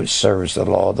man, which serves the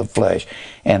law of the flesh.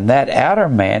 And that outer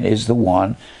man is the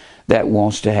one that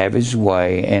wants to have his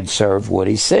way and serve what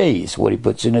he sees, what he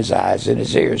puts in his eyes and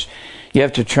his ears. You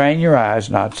have to train your eyes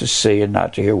not to see and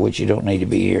not to hear what you don't need to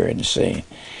be hearing and seeing.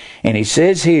 And he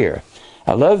says here,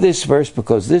 I love this verse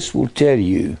because this will tell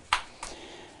you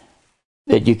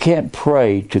that you can't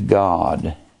pray to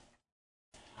God.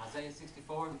 Isaiah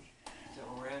 64? Is that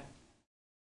where we're at?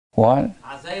 What?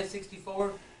 Isaiah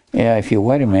 64? Yeah, if you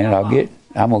wait a minute, I'm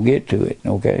going to get to it,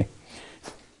 okay?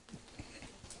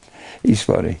 He's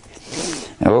funny.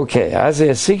 Okay,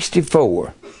 Isaiah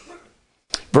 64,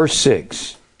 verse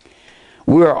 6.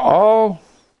 We are all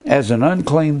as an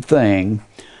unclean thing.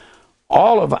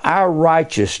 All of our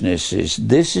righteousnesses,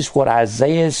 this is what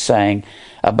Isaiah is saying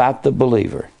about the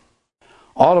believer.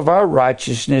 All of our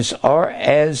righteousness are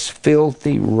as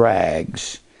filthy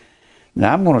rags.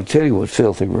 Now, I'm going to tell you what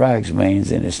filthy rags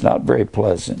means, and it's not very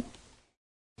pleasant.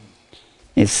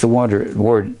 It's the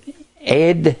word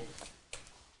ed,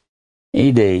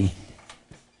 E-D,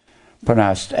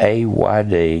 pronounced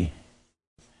A-Y-D.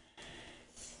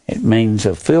 It means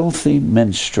a filthy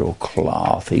menstrual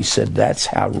cloth. He said, that's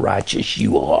how righteous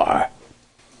you are.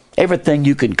 Everything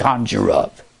you can conjure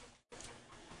up.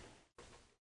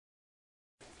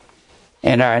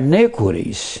 And our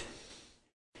iniquities,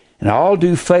 and all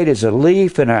do fade as a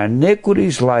leaf, and our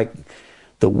iniquities like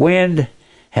the wind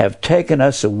have taken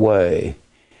us away.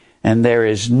 And there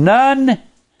is none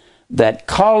that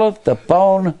calleth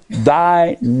upon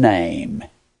thy name,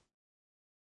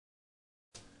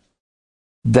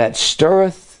 that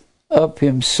stirreth up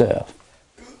himself.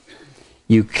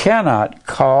 You cannot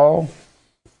call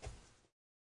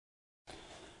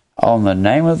on the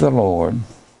name of the Lord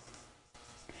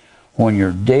when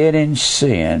you're dead in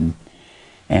sin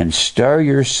and stir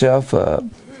yourself up.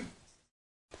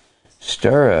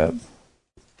 Stir up.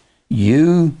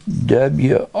 U-W-R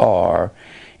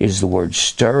is the word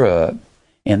stir up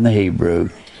in the Hebrew.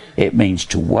 It means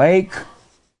to wake.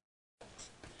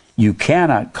 You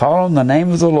cannot call on the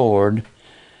name of the Lord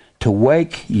to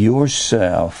wake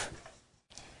yourself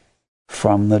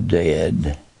from the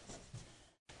dead.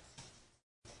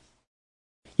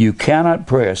 You cannot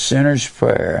pray a sinner's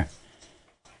prayer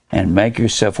and make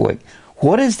yourself awake.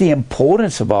 What is the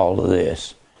importance of all of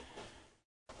this?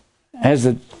 Has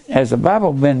the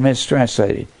Bible been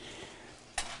mistranslated?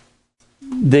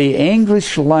 The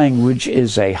English language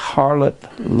is a harlot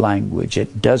language.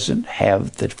 It doesn't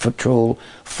have the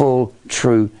full,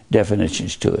 true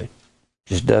definitions to it. It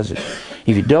just doesn't.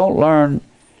 If you don't learn,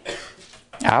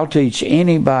 I'll teach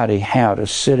anybody how to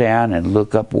sit down and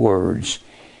look up words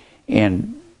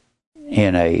in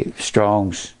a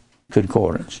Strong's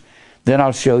Concordance. Then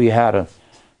I'll show you how to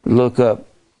look up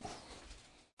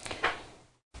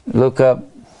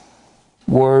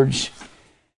words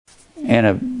in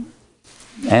an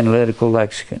analytical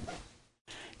lexicon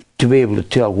to be able to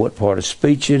tell what part of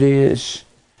speech it is,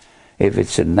 if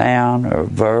it's a noun or a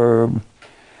verb,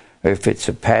 or if it's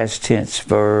a past tense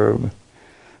verb.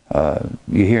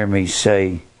 You hear me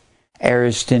say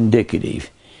aorist indicative.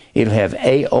 It'll have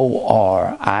A-O-R-I-N-D.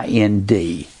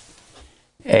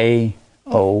 A-O-R-I-N-D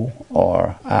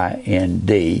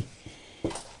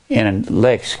in a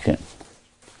lexicon.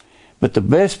 But the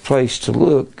best place to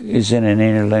look is in an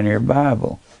interlinear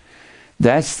Bible.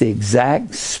 That's the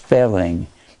exact spelling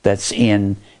that's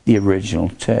in the original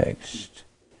text.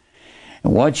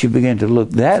 And once you begin to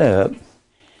look that up,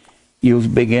 you'll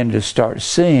begin to start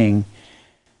seeing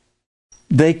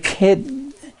the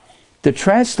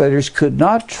translators could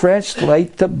not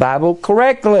translate the Bible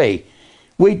correctly.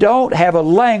 We don't have a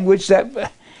language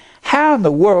that... How in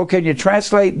the world can you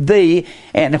translate thee,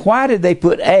 and why did they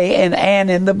put a and an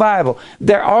in the Bible?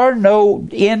 There are no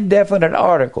indefinite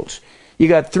articles. You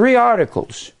got 3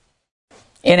 articles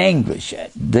in English: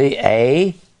 the,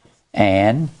 a,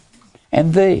 and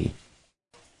thee.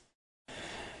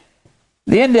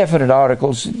 The indefinite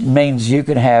articles means you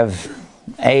can have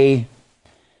a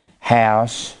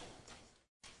house,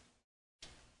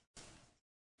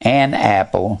 an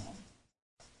apple.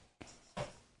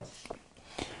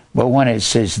 But when it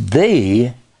says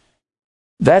thee,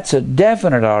 that's a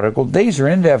definite article. These are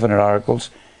indefinite articles.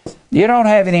 You don't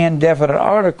have any indefinite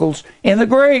articles in the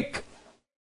Greek.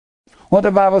 When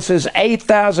the Bible says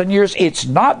 8,000 years, it's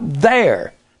not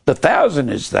there. The 1,000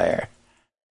 is there.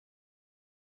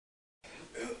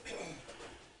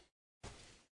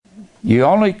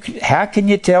 How can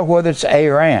you tell whether it's a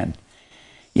or an?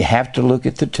 You have to look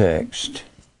at the text.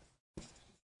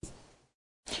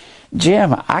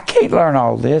 Jim, I can't learn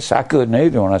all this. I couldn't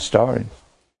either when I started.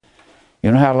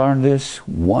 You know how I learned this?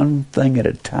 One thing at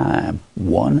a time.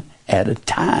 One at a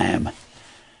time.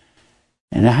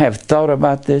 And I have thought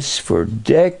about this for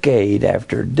decade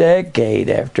after decade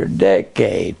after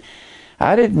decade.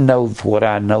 I didn't know what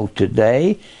I know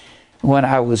today when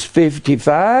I was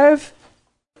 55.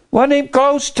 Wasn't even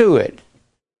close to it.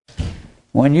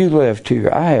 When you left here,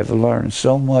 I have learned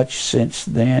so much since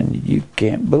then you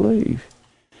can't believe.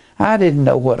 I didn't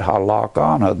know what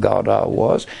halakha or Gadah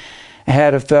was. I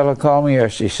had a fellow call me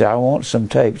yesterday. He said, I want some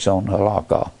tapes on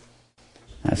halakha.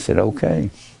 I said, okay.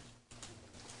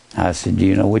 I said, do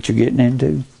you know what you're getting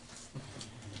into?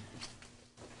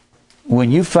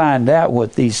 When you find out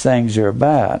what these things are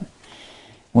about,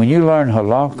 when you learn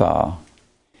halakha,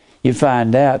 you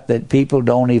find out that people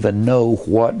don't even know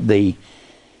what the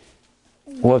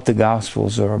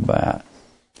Gospels are about.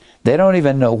 They don't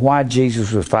even know why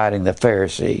Jesus was fighting the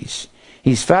Pharisees.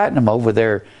 He's fighting them over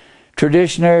their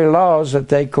traditionary laws that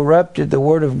they corrupted the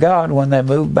Word of God when they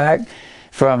moved back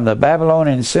from the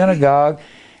Babylonian synagogue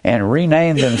and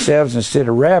renamed themselves, instead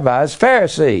of rabbis,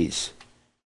 Pharisees.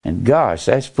 And gosh,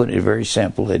 that's putting it very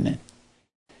simple, isn't it?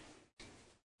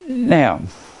 Now,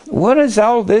 what does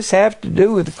all this have to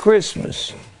do with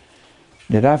Christmas?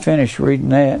 Did I finish reading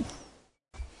that?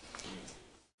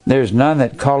 There's none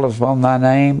that calleth upon thy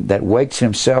name that wakes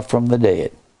himself from the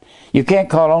dead. You can't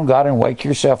call on God and wake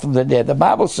yourself from the dead. The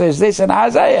Bible says this in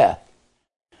Isaiah.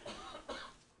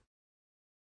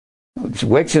 It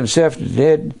wakes himself from the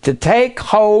dead to take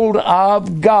hold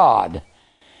of God.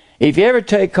 If you ever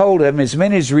take hold of him, as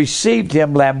many as received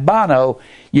him, lambano,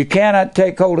 you cannot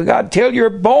take hold of God till you're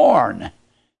born.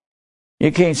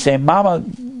 You can't say, Mama,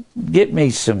 get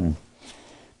me some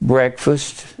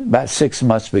breakfast about 6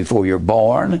 months before you're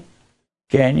born.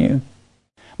 Can you?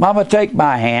 Mama, take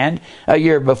my hand a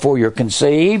year before you're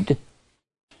conceived.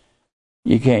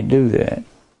 You can't do that.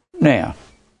 Now,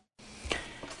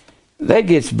 that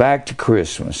gets back to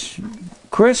Christmas.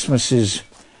 Christmas is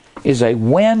a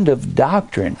wind of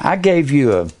doctrine. I gave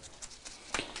you a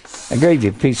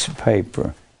piece of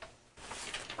paper.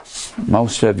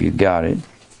 Most of you got it.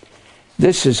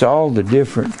 This is all the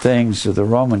different things that the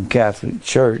Roman Catholic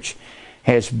Church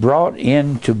has brought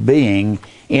into being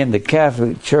in the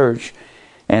Catholic Church,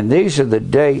 and these are the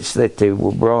dates that they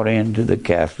were brought into the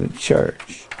Catholic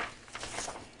Church.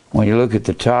 When you look at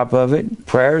the top of it,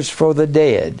 prayers for the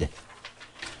dead.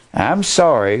 I'm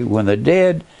sorry, when the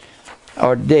dead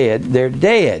are dead, they're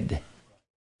dead.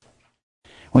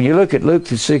 When you look at Luke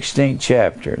the 16th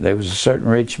chapter, there was a certain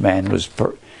rich man,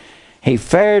 he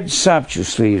fared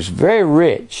sumptuously, he was very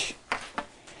rich.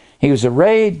 He was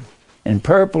arrayed in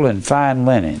purple and fine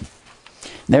linen.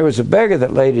 There was a beggar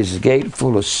that laid his gate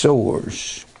full of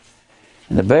sores,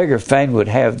 and the beggar fain would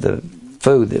have the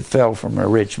food that fell from a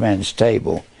rich man's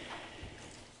table.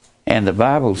 And the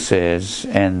Bible says,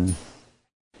 and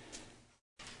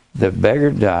the beggar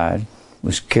died,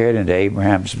 was carried into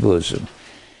Abraham's bosom.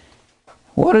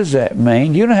 What does that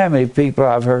mean? You know how many people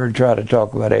I've heard try to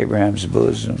talk about Abraham's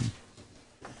bosom?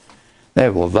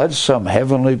 Well, that's some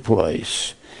heavenly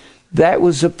place. That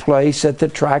was a place at the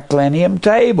triclinium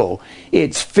table.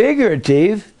 It's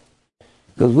figurative,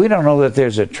 because we don't know that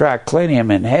there's a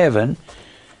triclinium in heaven.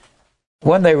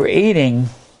 When they were eating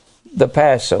the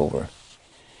Passover,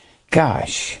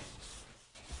 gosh,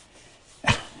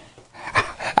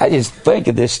 I just think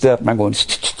of this stuff and I'm going,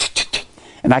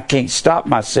 and I can't stop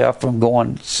myself from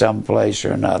going someplace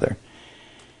or another.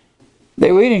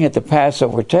 They were eating at the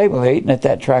Passover table. They're eating at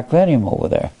that triclinium over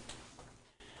there.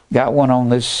 Got one on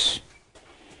this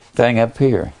thing up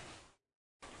here.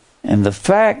 And the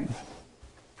fact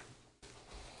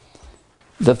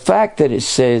that it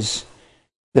says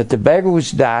that the beggar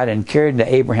was died and carried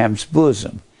to Abraham's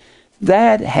bosom,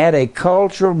 that had a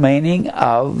cultural meaning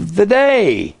of the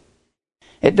day.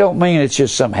 It don't mean it's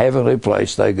just some heavenly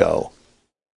place they go.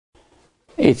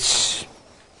 It's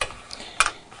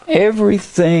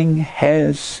everything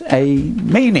has a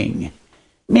meaning.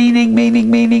 Meaning.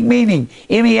 MEANING.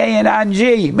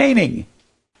 Meaning.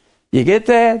 You get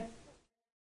that?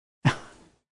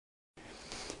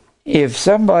 If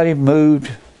somebody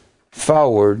moved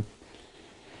forward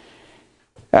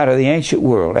out of the ancient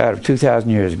world, out of 2,000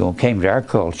 years ago, and came to our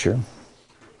culture,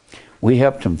 we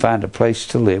helped them find a place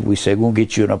to live. We said, we'll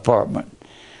get you an apartment.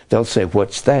 They'll say,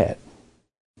 what's that?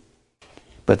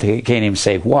 But they can't even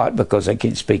say what, because they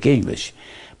can't speak English.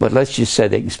 But let's just say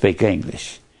they can speak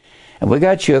English. And we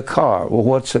got you a car. Well,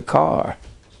 what's a car?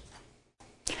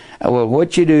 Well,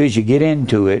 what you do is you get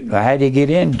into it. Well, how do you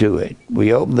get into it?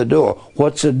 We open the door.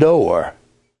 What's a door?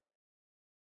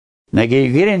 Now,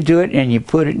 you get into it and you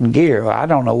put it in gear. Well, I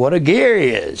don't know what a gear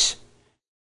is.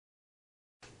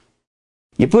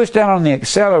 You push down on the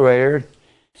accelerator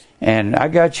And I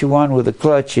got you one with a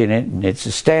clutch in it, and it's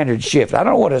a standard shift. I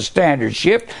don't know what a standard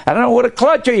shift. I don't know what a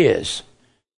clutch is.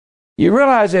 You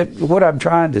realize that what I'm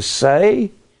trying to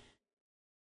say?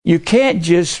 You can't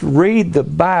just read the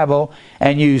Bible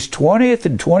and use 20th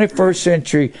and 21st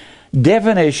century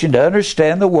definition to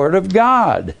understand the Word of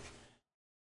God.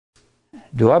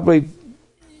 Do I believe?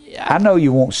 I know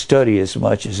you won't study as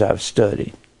much as I've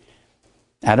studied.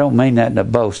 I don't mean that in a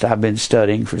boast. I've been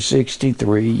studying for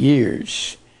 63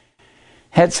 years.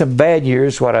 Had some bad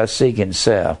years, what I seek in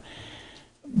self.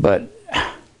 But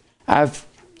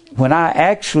when I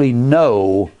actually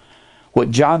know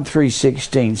what John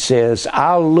 3:16 says,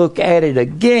 I'll look at it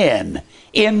again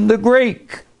in the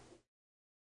Greek.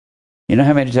 You know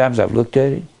how many times I've looked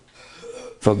at it?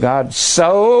 For God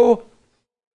so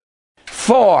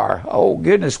far. Oh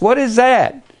goodness, what is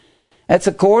that? That's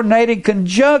a coordinating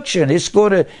conjunction. It's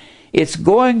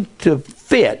going to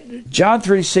fit John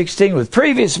 3:16 with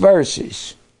previous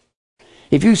verses.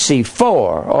 If you see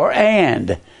for or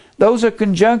and, those are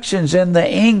conjunctions in the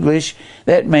English.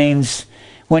 That means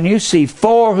when you see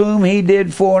for whom he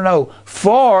did foreknow,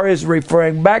 for is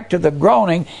referring back to the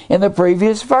groaning in the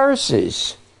previous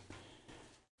verses.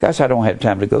 Guys, I don't have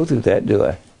time to go through that, do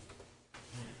I?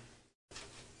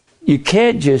 You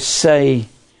can't just say,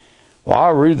 well, I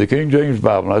read the King James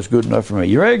Bible, that's good enough for me.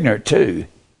 You're ignorant too.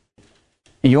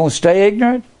 And you want to stay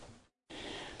ignorant?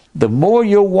 The more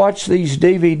you'll watch these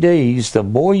DVDs, the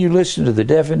more you listen to the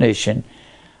definition.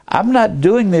 I'm not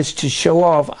doing this to show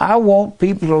off. I want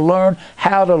people to learn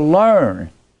how to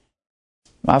learn.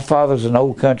 My father's an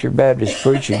old country Baptist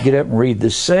preacher. He'd get up and read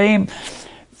the same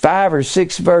 5 or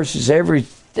 6 verses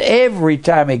every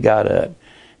time he got up.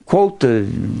 Quote the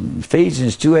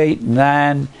Ephesians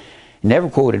 2:8-9. Never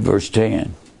quoted verse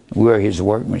 10. We are his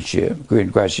workmanship, created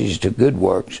in Christ Jesus to good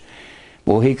works.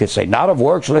 Well, he could say, not of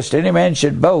works, lest any man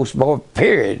should boast. Boy,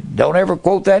 period. Don't ever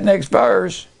quote that next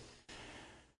verse.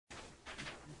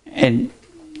 And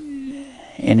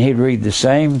he'd read the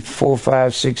same 4,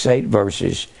 5, 6, 8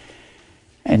 verses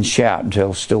and shout and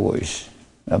tell stories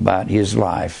about his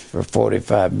life for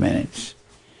 45 minutes.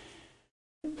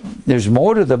 There's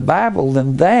more to the Bible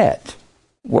than that.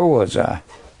 Where was I?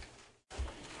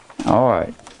 All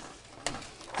right.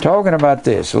 Talking about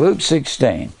this, Luke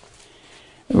 16.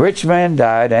 The rich man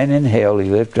died, and in hell he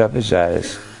lifted up his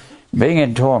eyes, being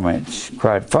in torments,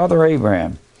 cried, Father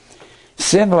Abraham,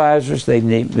 send Lazarus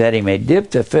that he may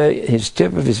dip his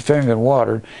tip of his finger in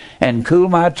water and cool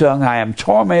my tongue. I am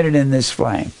tormented in this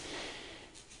flame.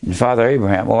 And Father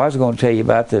Abraham, I was going to tell you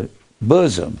about the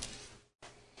bosom.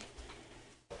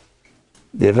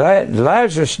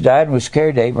 Lazarus died and was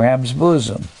carried to Abraham's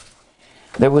bosom.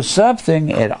 There was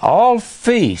something at all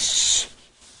feasts.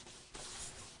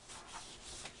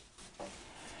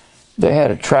 They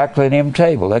had a triclinium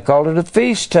table. They called it a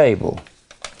feast table.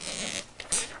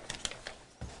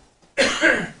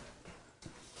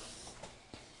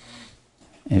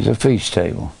 It's a feast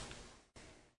table.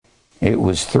 It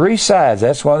was 3 sides.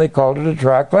 That's why they called it a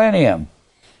triclinium.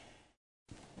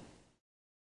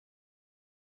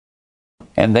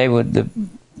 And they would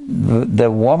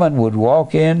the woman would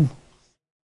walk in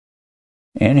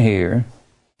here,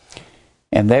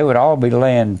 and they would all be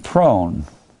laying prone,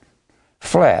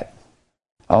 flat,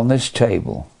 on this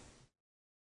table.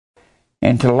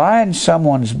 And to lie in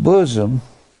someone's bosom,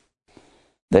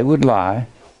 they would lie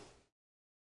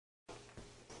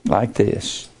like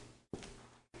this.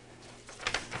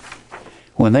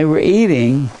 When they were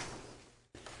eating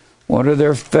one of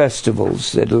their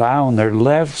festivals, they'd lie on their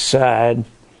left side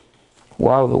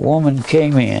while the woman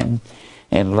came in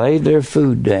and laid their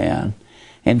food down.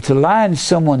 And to lie in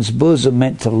someone's bosom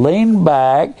meant to lean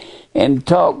back and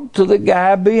talk to the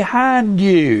guy behind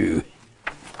you.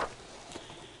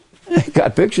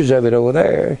 Got pictures of it over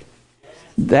there.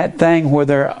 That thing where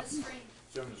they're...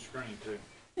 It's on the screen too.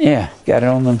 Yeah, got it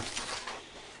on them.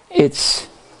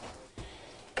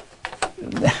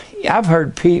 I've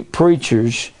heard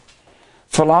preachers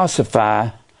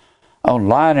philosophize on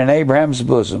lying in Abraham's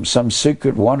bosom, some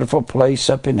secret wonderful place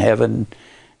up in heaven.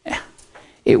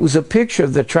 It was a picture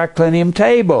of the triclinium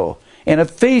table and a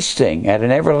feasting at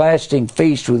an everlasting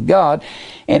feast with God.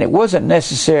 And it wasn't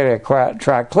necessarily a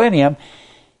triclinium.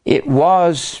 It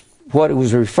was what it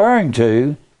was referring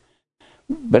to.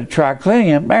 But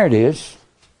triclinium, there it is.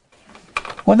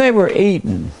 When they were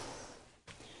eating,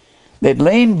 they'd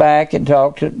lean back and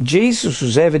talk to... Jesus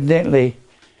was evidently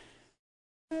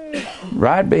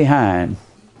right behind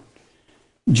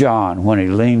John when he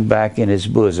leaned back in his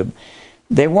bosom.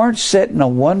 They weren't sitting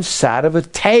on one side of a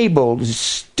table. The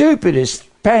stupidest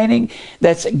painting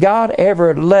that God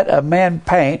ever let a man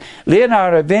paint.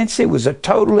 Leonardo da Vinci was a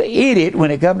total idiot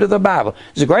when it come to the Bible.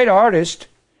 He's a great artist,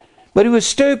 but he was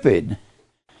stupid.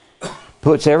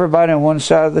 Puts everybody on one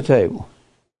side of the table.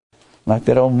 Like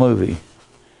that old movie.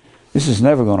 This is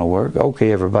never going to work.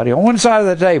 Okay, everybody, on one side of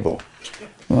the table.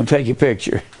 I'm going to take your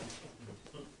picture.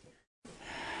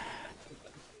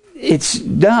 It's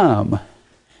dumb.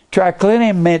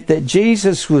 Triclinium meant that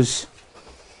Jesus was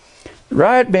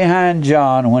right behind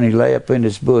John when he lay up in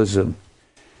his bosom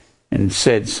and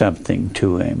said something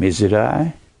to him. Is it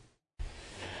I?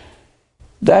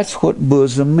 That's what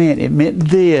bosom meant. It meant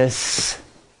this.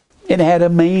 It had a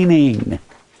meaning.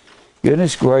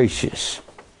 Goodness gracious.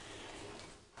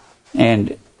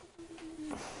 And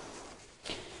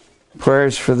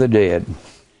prayers for the dead.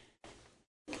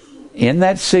 In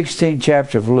that 16th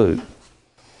chapter of Luke,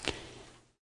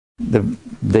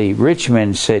 the rich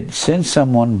man said, send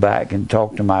someone back and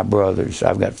talk to my brothers.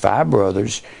 I've got 5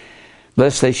 brothers,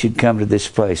 lest they should come to this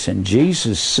place. And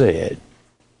Jesus said,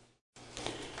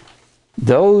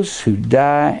 those who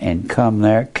die and come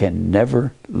there can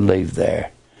never leave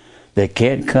there. They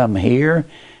can't come here,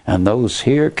 and those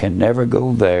here can never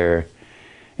go there.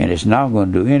 And it's not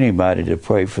going to do anybody to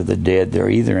pray for the dead. They're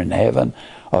either in heaven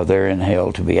or they're in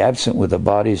hell. To be absent with the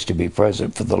body is to be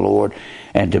present for the Lord.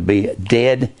 And to be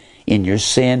dead in your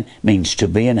sin means to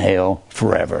be in hell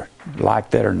forever,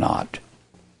 like that or not.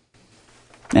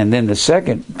 And then the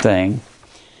second thing,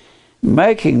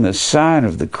 making the sign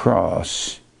of the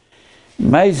cross.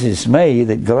 Amazes me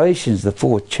that Galatians, the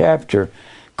 4th chapter,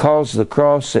 calls the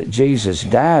cross that Jesus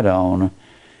died on,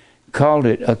 called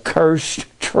it a cursed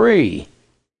tree.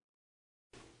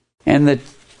 And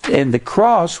the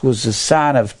cross was the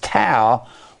sign of Tau,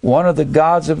 one of the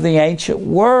gods of the ancient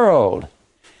world.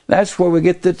 That's where we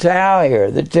get the Tau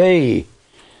here, the T.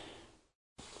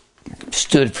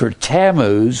 Stood for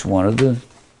Tammuz, one of the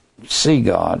sea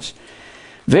gods.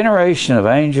 Veneration of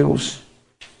angels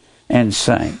and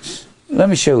saints. Let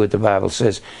me show you what the Bible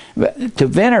says. To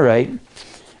venerate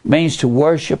means to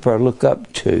worship or look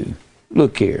up to.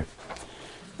 Look here.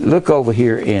 Look over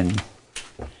here in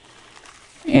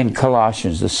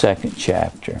Colossians, the 2nd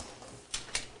chapter.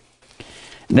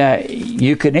 Now,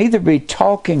 you can either be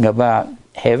talking about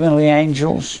heavenly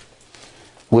angels,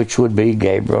 which would be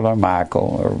Gabriel or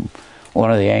Michael or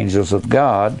one of the angels of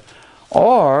God,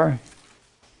 or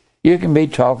you can be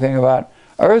talking about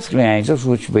earthly angels,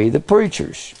 which would be the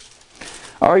preachers.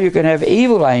 Or you can have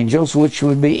evil angels, which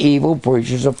would be evil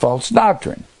preachers of false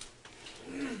doctrine.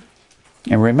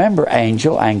 And remember,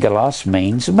 angel, angelos,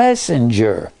 means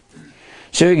messenger.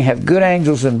 So you can have good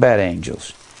angels and bad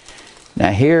angels.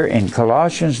 Now here in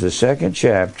Colossians, the 2nd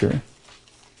chapter.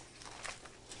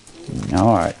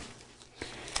 All right.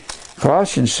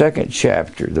 Colossians 2nd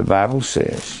chapter, the Bible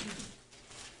says,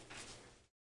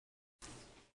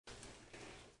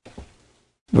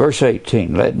 verse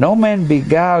 18, let no man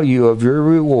beguile you of your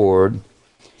reward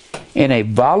in a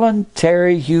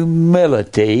voluntary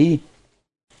humility.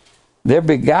 They're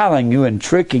beguiling you and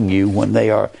tricking you when they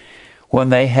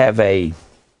have a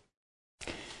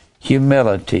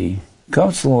humility.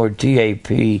 Comes the word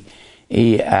T-A-P-E-I-N-O-O,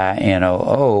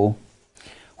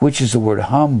 which is the word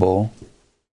humble.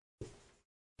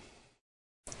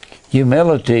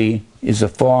 Humility is a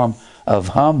form of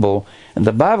humble, and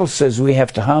the Bible says we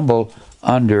have to humble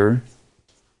under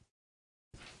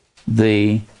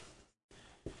the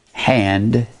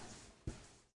hand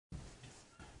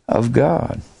of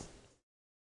God.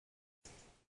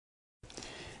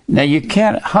 Now you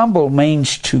can't, humble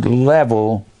means to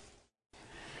level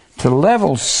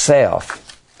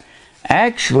self.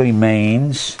 Actually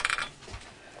means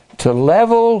to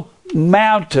level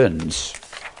mountains.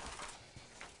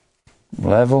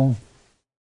 Level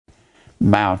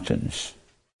mountains.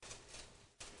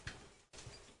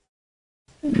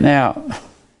 Now,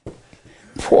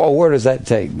 boy, where does that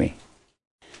take me?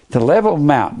 To level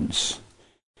mountains.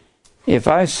 If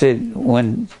I said,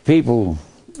 when people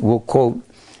will quote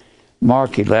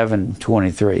Mark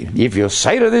 11:23, if you'll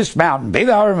say to this mountain, be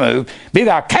thou removed, be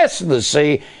thou cast into the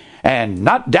sea, and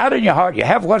not doubt in your heart, you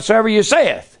have whatsoever you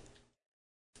saith.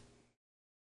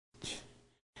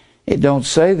 It don't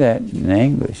say that in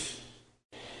English.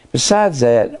 Besides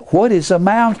that, what is a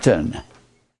mountain?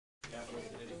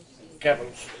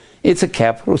 Capital. It's a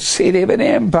capital city of an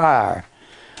empire.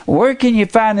 Where can you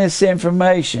find this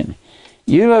information?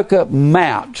 You look up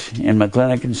Mount in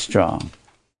McClintock and Strong.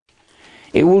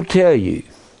 It will tell you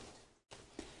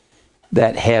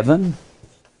that heaven,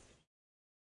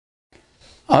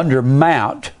 under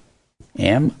Mount,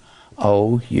 M-O-U-N-T,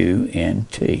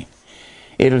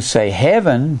 it'll say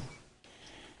heaven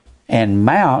and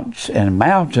mounts and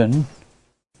mountain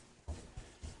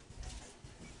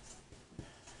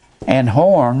and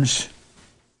horns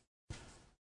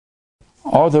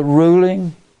are the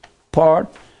ruling part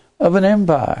of an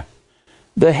empire.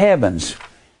 The heavens.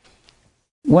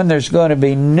 When there's going to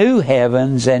be new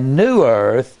heavens and new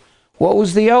earth, what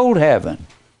was the old heaven?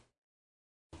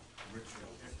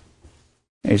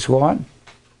 It's what?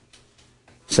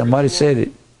 Somebody said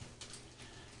it.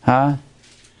 Huh?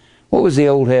 What was the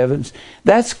old heavens?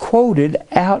 That's quoted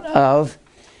out of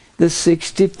the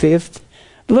 65th.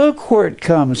 Look where it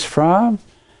comes from.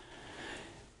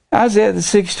 Isaiah, the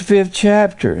 65th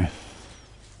chapter.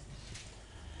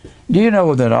 Do you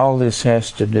know that all this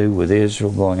has to do with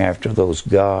Israel going after those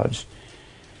gods?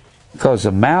 Because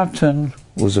the mountain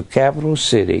was a capital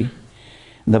city.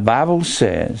 The Bible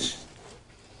says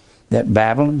that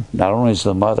Babylon not only is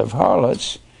the mother of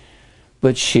harlots,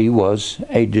 but she was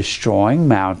a destroying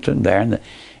mountain there.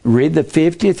 Read the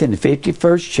 50th and the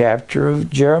 51st chapter of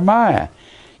Jeremiah.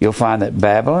 You'll find that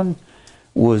Babylon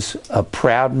was a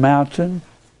proud mountain,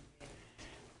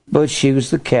 but she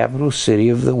was the capital city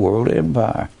of the world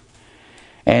empire.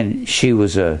 And she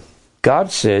was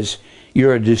God says,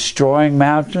 you're a destroying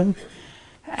mountain.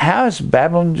 How has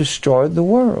Babylon destroyed the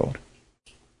world?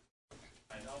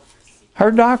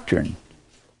 Her doctrine.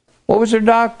 What was her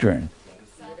doctrine?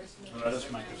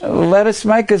 Let us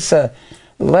make us a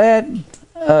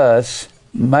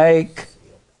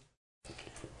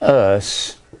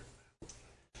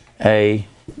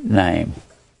name.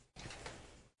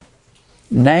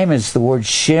 Name is the word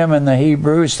Shem in the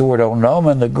Hebrew. It's the word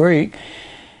Onoma in the Greek.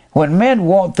 When men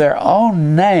want their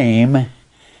own name,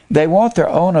 they want their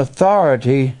own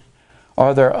authority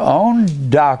or their own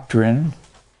doctrine.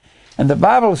 And the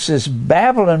Bible says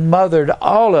Babylon mothered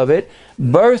all of it,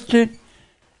 birthed it,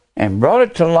 and brought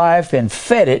it to life and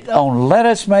fed it on let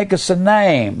us make us a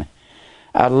name.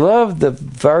 I love the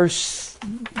verse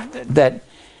that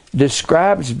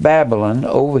describes Babylon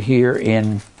over here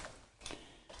in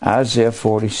Isaiah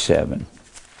 47.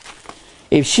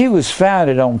 If she was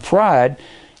founded on pride,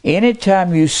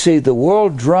 anytime you see the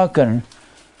world drunken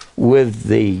with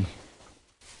the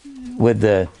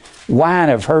wine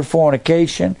of her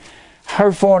fornication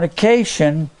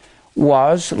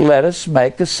was let us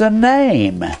make us a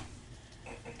name.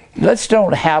 Let's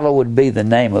don't hallowed be the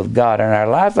name of God in our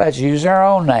life. Let's use our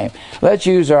own name. Let's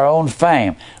use our own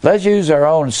fame. Let's use our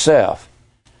own self.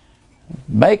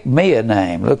 Make me a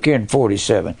name. Look here in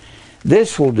 47.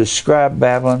 This will describe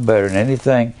Babylon better than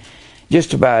anything,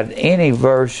 just about any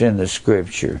verse in the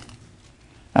Scripture.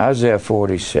 Isaiah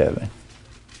 47.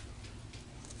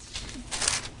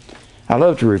 I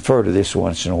love to refer to this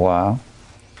once in a while.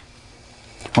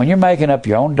 When you're making up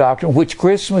your own doctrine, which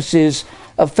Christmas is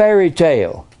a fairy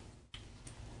tale.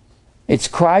 It's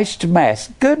Christ's Mass.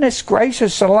 Goodness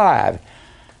gracious alive.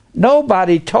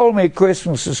 Nobody told me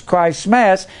Christmas was Christ's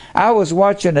Mass. I was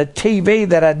watching a TV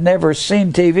that I'd never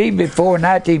seen TV before in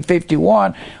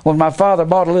 1951 when my father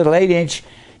bought a little 8-inch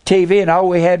TV and all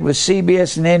we had was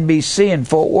CBS and NBC in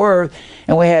Fort Worth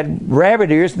and we had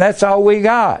rabbit ears and that's all we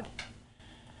got.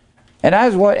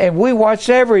 And we watched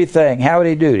everything.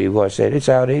 Howdy doody was it. It's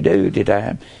howdy doody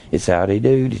time. It's howdy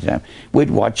doody time.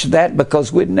 We'd watch that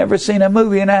because we'd never seen a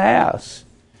movie in a house.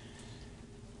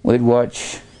 We'd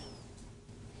watch,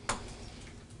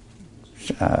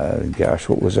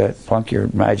 what was that? Plunk Your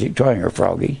Magic Twinger,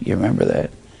 Froggy. You remember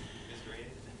that?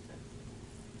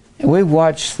 And we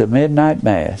watched the Midnight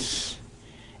Mass.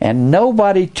 And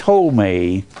nobody told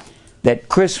me that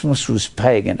Christmas was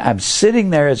pagan. I'm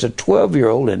sitting there as a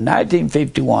 12-year-old in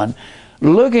 1951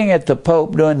 looking at the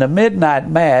Pope doing the Midnight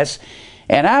Mass,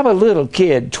 and I'm a little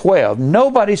kid, 12.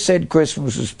 Nobody said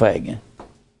Christmas was pagan.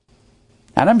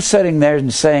 And I'm sitting there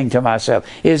and saying to myself,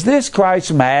 is this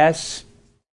Christ's Mass?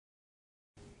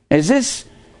 Is this...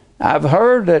 I've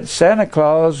heard that Santa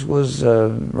Claus was a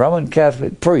Roman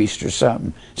Catholic priest or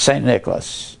something. St.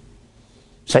 Nicholas.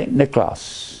 Santa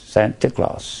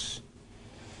Claus.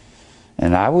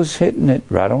 And I was hitting it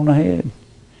right on the head.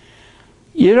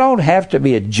 You don't have to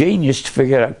be a genius to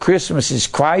figure out Christmas is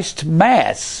Christ's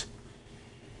Mass.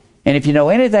 And if you know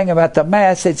anything about the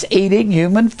Mass, it's eating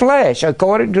human flesh,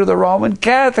 according to the Roman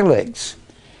Catholics.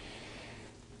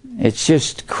 It's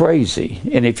just crazy.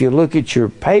 And if you look at your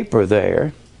paper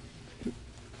there,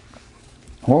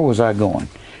 where was I going?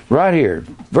 Right here,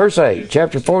 verse 8,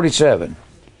 chapter 47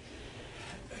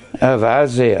 of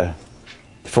Isaiah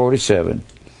 47.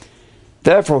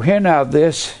 Therefore, hear now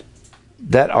this,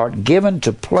 that art given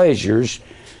to pleasures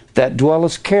that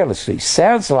dwellest carelessly.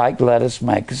 Sounds like let us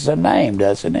make us a name,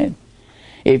 doesn't it?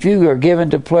 If you are given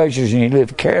to pleasures and you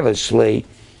live carelessly,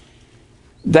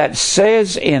 that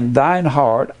says in thine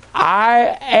heart,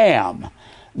 I am.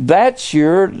 That's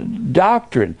your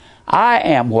doctrine. I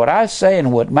am. What I say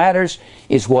and what matters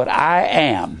is what I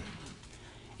am.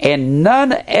 And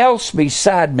none else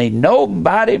beside me.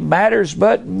 Nobody matters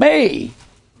but me.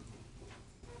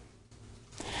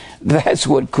 That's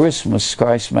what Christmas,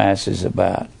 Christ Mass is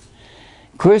about.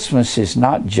 Christmas is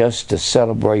not just a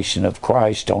celebration of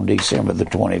Christ on December the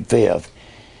 25th.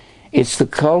 It's the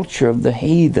culture of the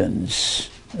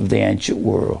heathens of the ancient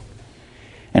world.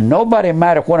 And nobody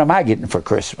matters, what am I getting for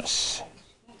Christmas?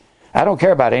 I don't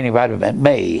care about anybody but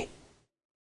me.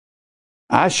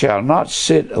 I shall not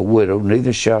sit a widow,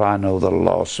 neither shall I know the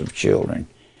loss of children.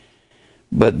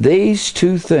 But these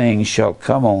two things shall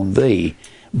come on thee,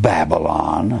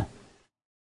 Babylon.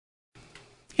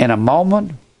 In a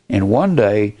moment, in one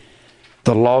day,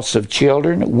 the loss of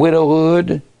children,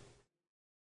 widowhood,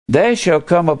 they shall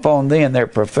come upon thee in their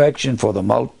perfection for the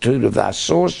multitude of thy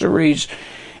sorceries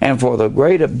and for the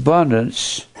great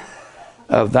abundance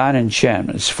of thine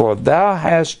enchantments. For thou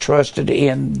hast trusted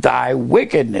in thy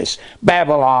wickedness,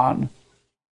 Babylon.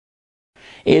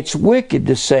 It's wicked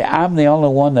to say, I'm the only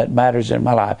one that matters in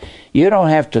my life. You don't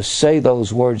have to say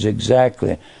those words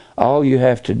exactly. All you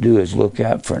have to do is look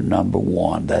out for number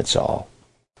one. That's all.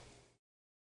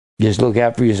 Just look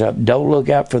out for yourself. Don't look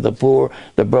out for the poor,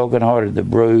 the brokenhearted, the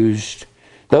bruised,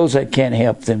 those that can't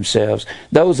help themselves,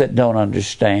 those that don't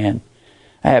understand.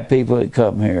 I have people that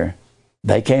come here.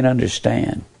 They can't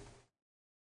understand.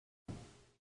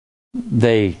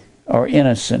 They are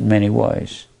innocent in many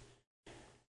ways.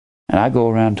 And I go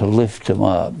around to lift them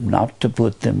up, not to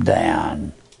put them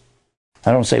down.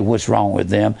 I don't say what's wrong with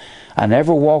them. I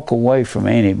never walk away from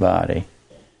anybody.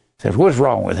 Says, what's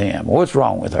wrong with him? What's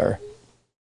wrong with her?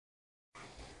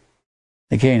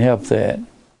 They can't help that.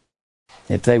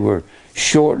 If they were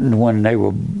shortened when they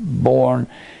were born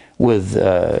with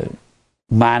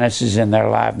minuses in their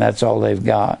life, and that's all they've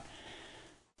got,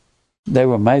 they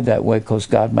were made that way because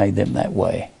God made them that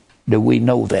way. Do we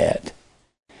know that?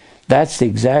 That's the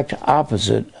exact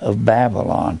opposite of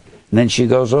Babylon. And then she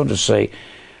goes on to say,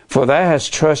 for thou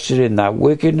hast trusted in thy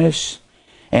wickedness,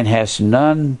 and hast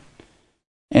none,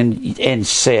 and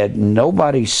said,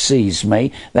 nobody sees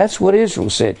me. That's what Israel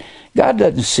said. God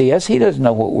doesn't see us. He doesn't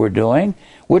know what we're doing.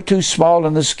 We're too small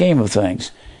in the scheme of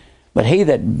things. But he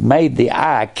that made the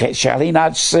eye, shall he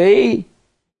not see?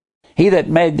 He that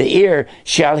made the ear,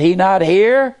 shall he not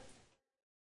hear?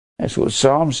 That's what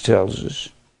Psalms tells us.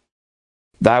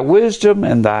 Thy wisdom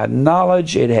and thy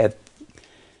knowledge, it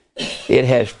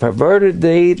has perverted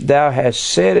thee. Thou hast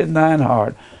said in thine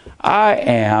heart, I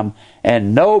am,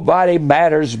 and nobody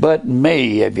matters but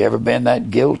me. Have you ever been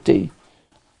that guilty?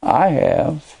 I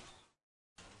have.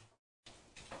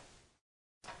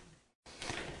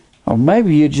 Or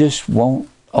maybe you just won't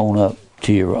own up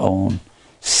to your own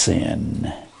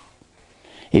sin.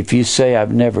 If you say,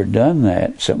 I've never done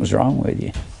that, something's wrong with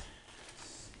you.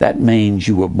 That means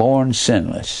you were born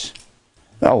sinless.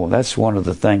 Oh, that's one of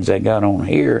the things they got on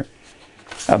here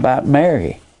about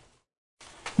Mary.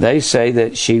 They say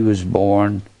that she was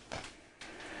born,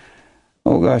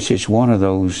 it's one of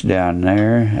those down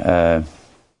there.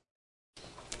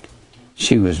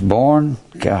 She was born,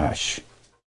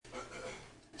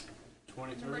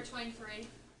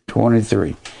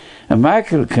 23.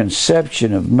 Immaculate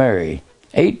Conception of Mary,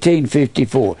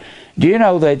 1854. Do you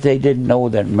know that they didn't know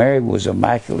that Mary was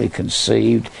immaculately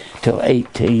conceived till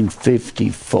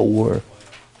 1854?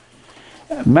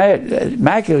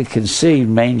 Immaculately conceived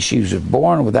means she was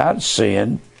born without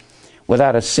sin,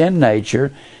 without a sin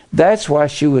nature. That's why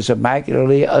she was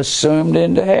immaculately assumed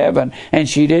into heaven, and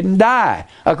she didn't die,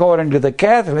 according to the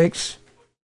Catholics.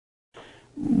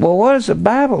 Well, what does the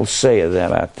Bible say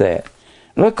about that?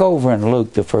 Look over in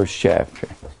Luke, the 1st chapter.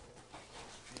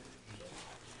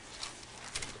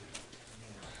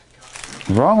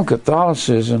 Roman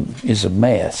Catholicism is a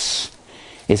mess.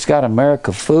 It's got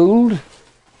America fooled.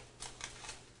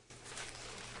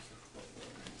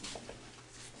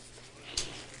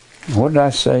 What did I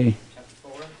say?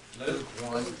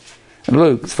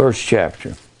 Luke, the 1st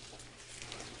chapter.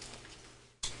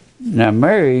 Now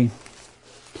Mary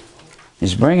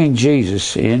is bringing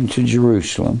Jesus into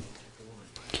Jerusalem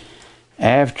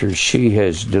after she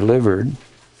has delivered,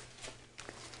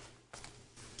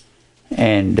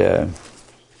 and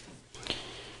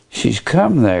she's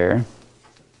come there.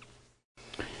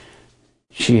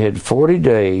 She had 40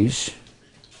 days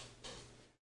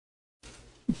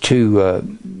to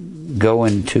go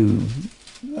into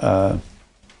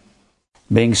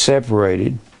being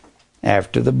separated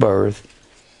after the birth,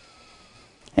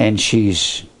 and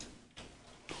she's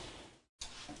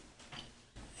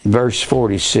Verse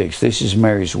 46. This is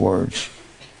Mary's words.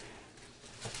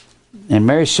 And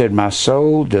Mary said, my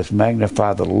soul doth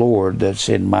magnify the Lord that's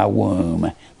in my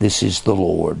womb. This is the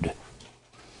Lord.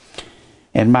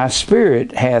 And my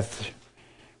spirit hath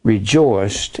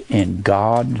rejoiced in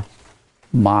God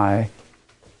my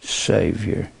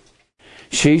Savior.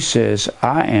 She says,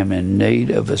 I am in need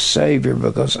of a Savior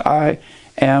because I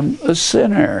am a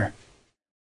sinner.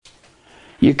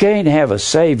 You can't have a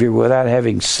Savior without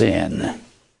having sin.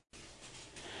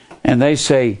 And they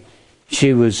say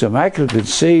she was immaculately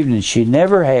conceived and she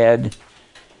never had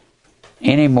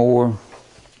any more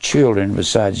children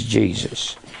besides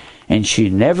Jesus. And she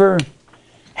never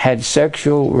had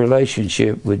sexual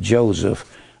relationship with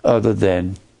Joseph other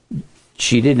than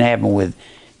she didn't have one with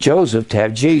Joseph to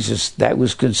have Jesus. That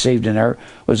was conceived in her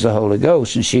was the Holy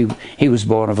Ghost, and he was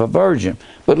born of a virgin.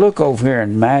 But look over here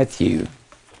in Matthew,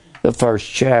 the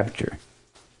 1st chapter.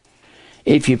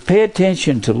 If you pay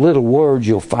attention to little words,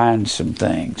 you'll find some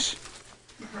things.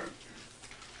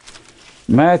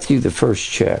 Matthew, the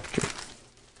 1st chapter.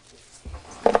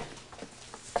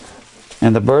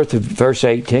 And the birth of, verse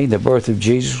 18, the birth of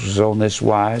Jesus was on this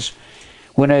wise.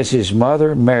 When as his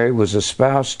mother Mary was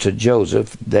espoused to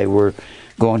Joseph, they were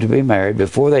going to be married.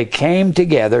 Before they came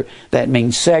together, that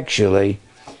means sexually,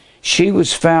 she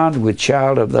was found with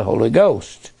child of the Holy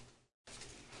Ghost.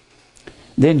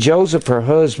 Then Joseph, her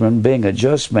husband, being a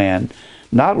just man,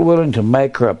 not willing to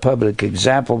make her a public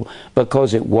example,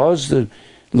 because it was the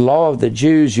law of the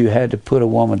Jews, you had to put a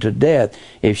woman to death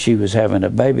if she was having a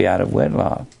baby out of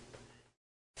wedlock,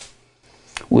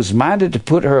 was minded to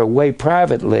put her away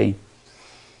privately.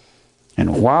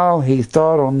 And while he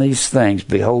thought on these things,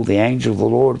 behold, the angel of the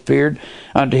Lord appeared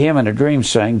unto him in a dream,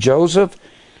 saying, Joseph,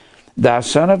 thou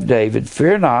son of David,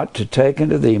 fear not to take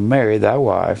unto thee Mary thy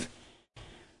wife,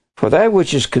 for that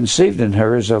which is conceived in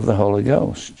her is of the Holy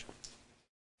Ghost.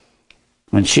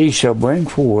 And she shall bring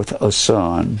forth a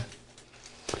son,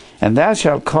 and thou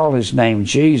shalt call his name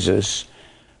Jesus,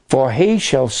 for he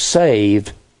shall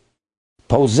save,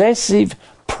 possessive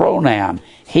pronoun,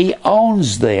 he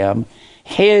owns them,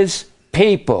 his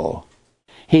people.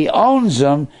 He owns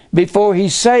them before he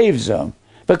saves them,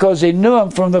 because he knew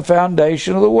them from the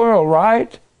foundation of the world,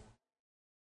 right?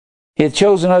 He had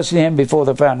chosen us in him before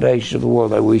the foundation of the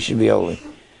world that we should be holy.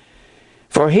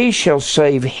 For he shall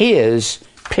save his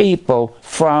people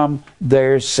from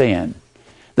their sin.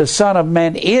 The Son of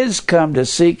Man is come to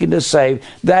seek and to save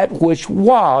that which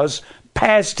was,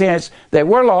 past tense. They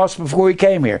were lost before he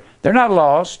came here. They're not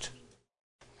lost.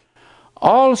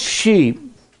 All sheep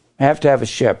have to have a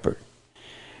shepherd.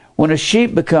 When a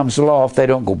sheep becomes lost, they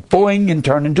don't go boing and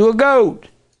turn into a goat.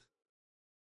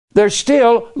 They're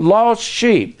still lost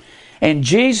sheep. And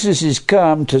Jesus is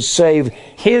come to save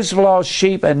his lost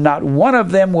sheep, and not one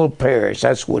of them will perish.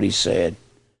 That's what he said.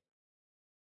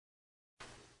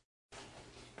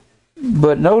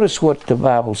 But notice what the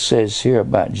Bible says here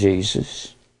about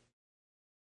Jesus.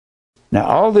 Now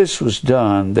all this was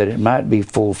done that it might be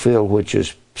fulfilled, which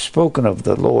is spoken of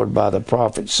the Lord by the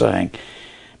prophet, saying,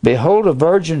 Behold, a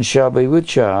virgin shall be with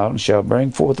child, and shall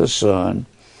bring forth a son,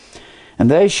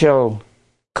 and they shall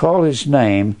call his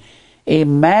name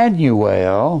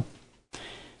Emmanuel,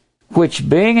 which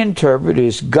being interpreted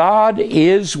is God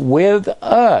is with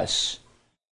us.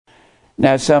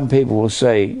 Now some people will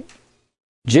say,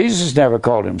 Jesus never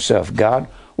called himself God.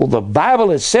 Well, the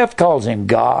Bible itself calls him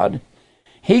God.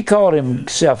 He called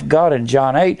himself God in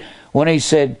John 8 when he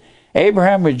said,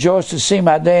 Abraham rejoiced to see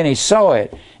my day, and he saw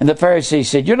it. And the Pharisee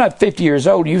said, you're not 50 years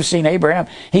old, you've seen Abraham.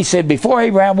 He said, before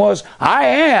Abraham was, I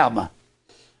am.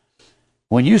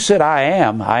 When you said I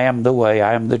am the way,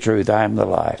 I am the truth, I am the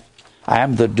life. I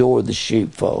am the door of the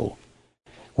sheepfold.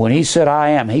 When he said I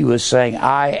am, he was saying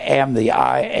I am the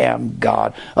I am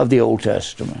God of the Old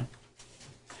Testament.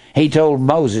 He told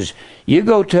Moses, you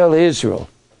go tell Israel,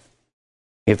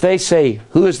 if they say,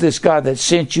 who is this God that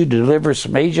sent you to deliver us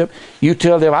from Egypt? You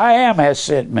tell them, I am has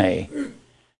sent me.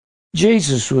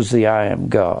 Jesus was the I am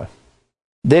God.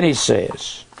 Then he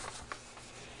says,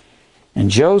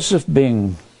 and Joseph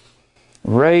being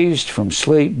raised from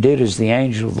sleep did as the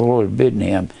angel of the Lord had bidden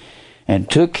him, and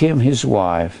took him his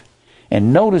wife.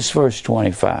 And notice verse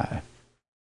 25.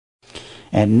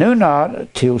 And knew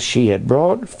not till she had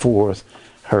brought forth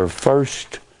her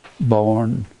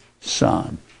firstborn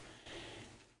son.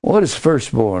 What does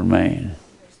firstborn mean?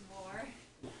 There's more.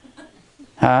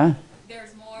 Huh?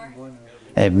 There's more.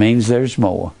 It means there's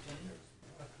more.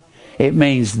 It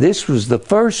means this was the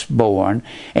firstborn,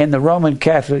 and the Roman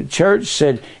Catholic Church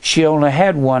said she only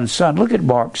had one son. Look at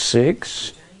Mark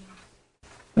 6.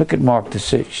 Look at Mark the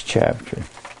 6th chapter.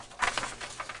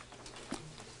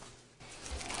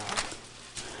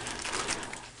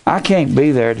 I can't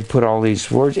be there to put all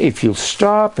these words. If you'll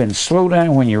stop and slow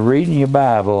down when you're reading your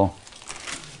Bible,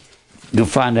 you'll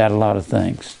find out a lot of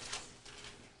things.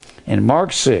 In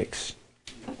Mark 6,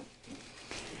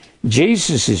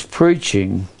 Jesus is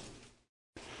preaching,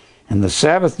 and the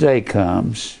Sabbath day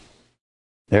comes.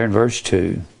 There in verse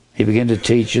 2, he began to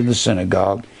teach in the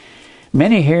synagogue.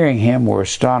 Many hearing him were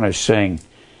astonished, saying,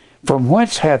 From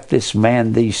whence hath this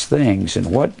man these things, and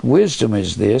what wisdom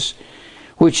is this,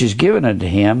 which is given unto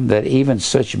him, that even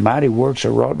such mighty works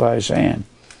are wrought by his hand?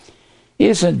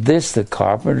 Isn't this the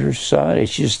carpenter's son?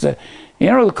 It's just the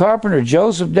carpenter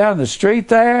Joseph down the street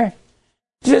there?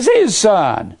 It's his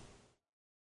son.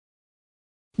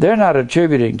 They're not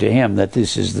attributing to him that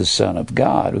this is the Son of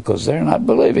God, because they're not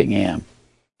believing him.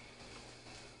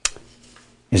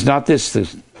 Is not this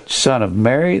the son of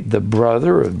Mary, the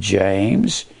brother of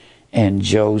James and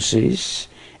Joseph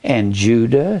and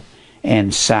Judah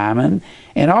and Simon?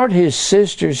 And aren't his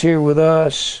sisters here with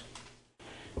us?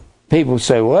 People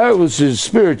say, well, it was his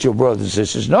spiritual brothers and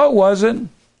sisters. No, it wasn't.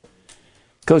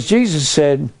 Because Jesus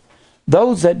said,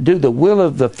 those that do the will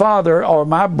of the Father are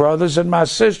my brothers and my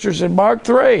sisters in Mark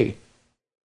 3.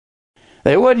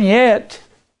 They wasn't yet.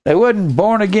 They wasn't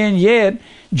born again yet.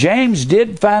 James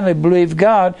did finally believe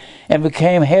God and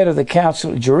became head of the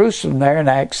Council of Jerusalem there in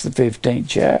Acts the 15th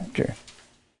chapter.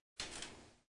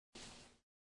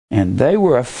 And they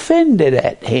were offended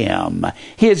at him.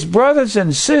 His brothers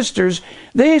and sisters,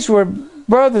 these were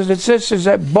brothers and sisters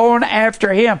that born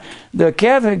after him. The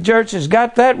Catholic Church has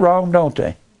got that wrong, don't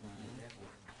they?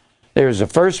 There's a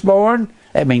firstborn.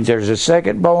 That means there's a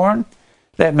secondborn.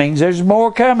 That means there's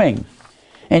more coming.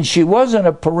 And she wasn't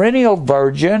a perennial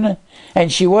virgin,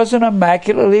 and she wasn't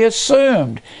immaculately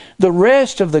assumed. The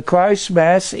rest of the Christ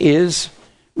Mass is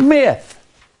myth.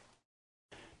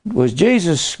 Was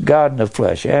Jesus God in the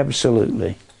flesh?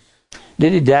 Absolutely.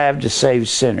 Did he die to save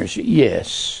sinners?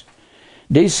 Yes.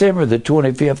 December the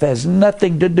 25th has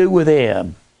nothing to do with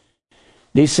him.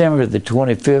 December the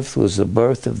 25th was the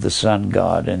birth of the sun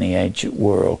god in the ancient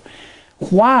world.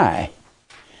 Why?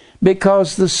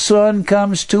 Because the sun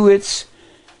comes to the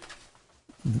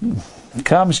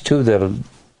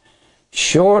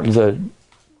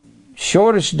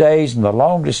shortest days and the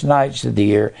longest nights of the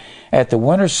year at the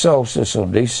winter solstice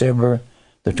on December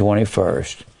the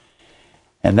 21st.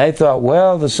 And they thought,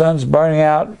 well, the sun's burning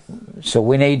out, so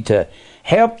we need to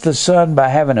help the sun by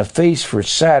having a feast for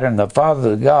Saturn, the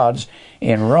father of the gods,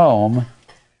 in Rome.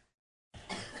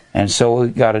 And so what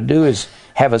we've got to do is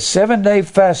have a 7-day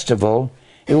festival.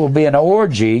 It will be an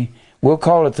orgy. We'll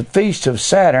call it the Feast of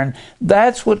Saturn.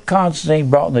 That's what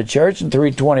Constantine brought in the church in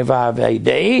 325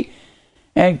 AD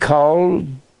and called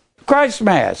Christ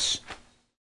Mass.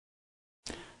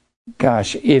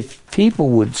 Gosh, if people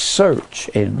would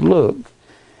search and look,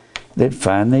 they'd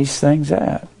find these things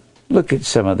out. Look at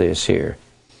some of this here.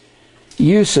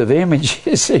 Use of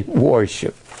images in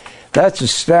worship. That's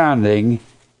astounding.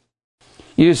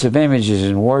 Use of images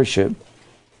in worship.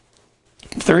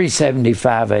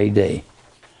 375 AD.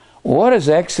 What does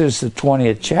Exodus the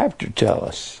 20th chapter tell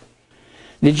us?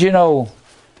 Did you know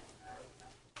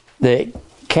the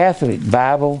Catholic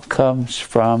Bible comes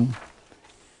from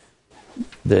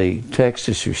the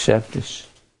Textus Receptus?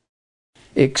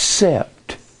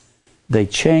 Except they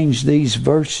changed these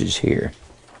verses here.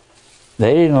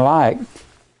 They didn't like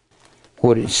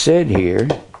what it said here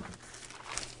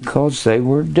because they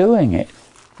were doing it.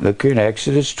 Look here in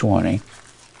Exodus 20.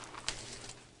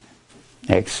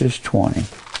 Exodus 20.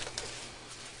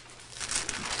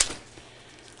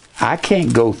 I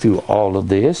can't go through all of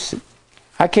this.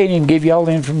 I can't even give you all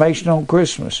the information on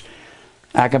Christmas.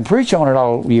 I can preach on it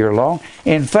all year long.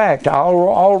 In fact, I'll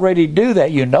already do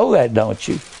that. You know that, don't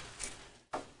you?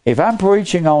 If I'm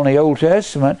preaching on the Old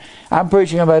Testament, I'm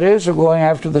preaching about Israel going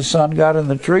after the sun god and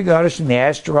the tree goddess and the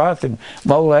Ashtaroth and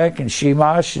Molech and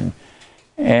Shemash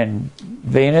and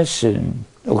Venus and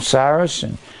Osiris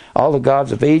and all the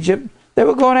gods of Egypt. They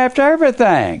were going after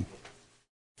everything.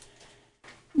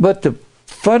 But the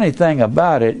funny thing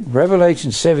about it, Revelation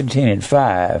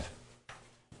 17:5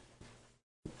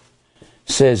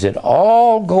 says it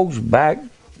all goes back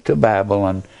to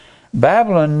Babylon.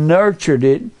 Babylon nurtured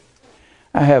it.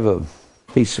 I have a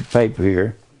piece of paper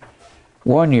here.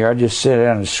 One year I just sat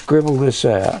down and scribbled this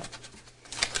out.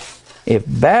 If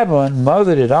Babylon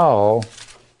mothered it all,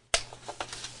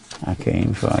 I can't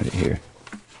even find it here.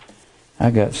 I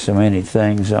got so many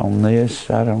things on this,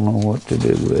 I don't know what to do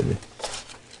with it.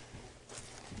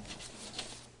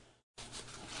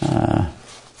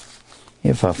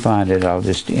 If I find it, I'll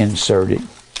just insert it.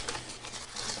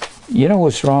 You know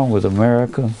what's wrong with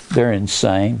America? They're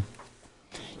insane.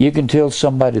 You can tell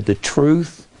somebody the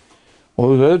truth,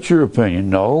 Well, that's your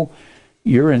opinion. No,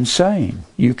 you're insane.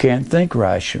 You can't think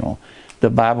rational.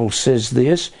 The Bible says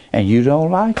this, and you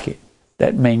don't like it.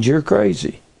 That means you're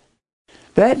crazy.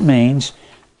 That means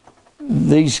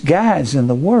these guys in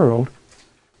the world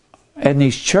and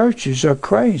these churches are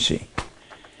crazy.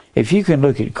 If you can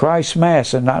look at Christ's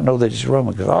Mass and not know that it's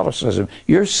Roman Catholicism,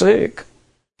 you're sick.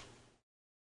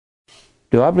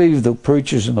 Do I believe the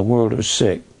preachers in the world are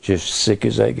sick? Just sick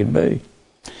as they can be.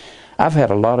 I've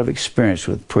had a lot of experience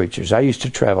with preachers. I used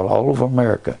to travel all over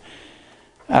America.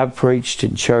 I've preached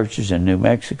in churches in New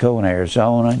Mexico and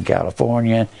Arizona and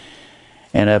California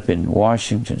and up in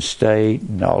Washington State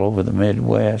and all over the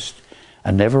Midwest. I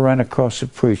never ran across a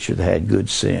preacher that had good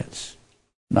sense.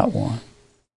 Not one.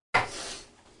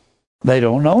 They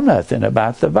don't know nothing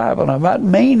about the Bible and about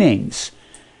meanings.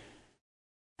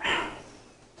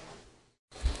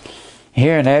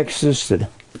 Here in Exodus, the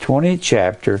 20th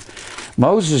chapter,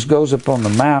 Moses goes up on the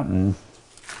mountain.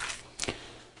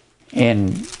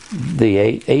 In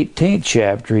the 18th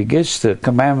chapter, he gets the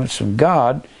commandments from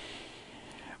God,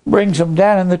 brings them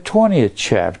down in the 20th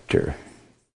chapter.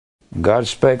 God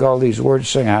spake all these words,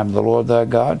 saying, I am the Lord thy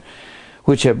God,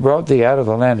 which have brought thee out of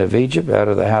the land of Egypt, out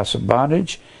of the house of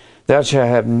bondage. Thou shalt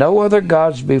have no other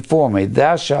gods before me.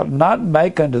 Thou shalt not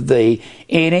make unto thee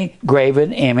any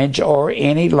graven image or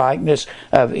any likeness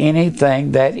of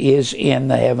anything that is in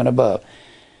the heaven above.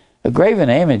 A graven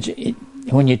image,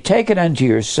 when you take it unto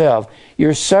yourself,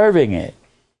 you're serving it.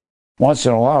 Once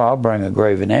in a while, I'll bring a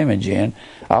graven image in.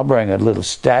 I'll bring a little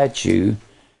statue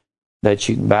that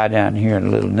you can buy down here in a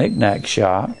little knick-knack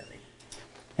shop,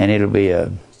 and it'll be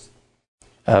a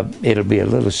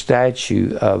little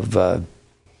statue of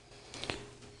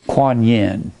Kuan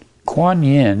Yin. Kuan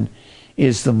Yin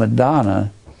is the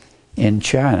Madonna in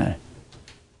China.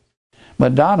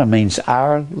 Madonna means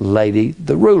Our Lady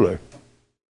the Ruler.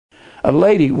 A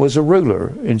lady was a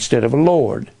ruler instead of a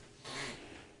lord.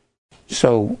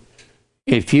 So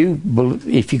if you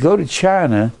go to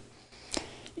China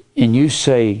and you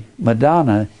say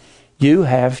Madonna, you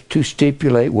have to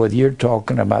stipulate whether you're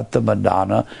talking about the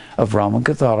Madonna of Roman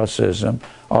Catholicism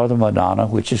or the Madonna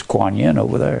which is Kuan Yin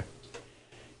over there.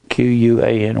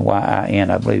 Q-U-A-N-Y-I-N,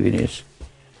 I believe it is.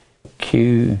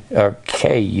 K-U-A-N-Y-I-N.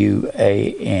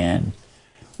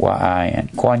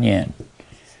 Kuan Yin.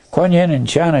 Kuan Yin in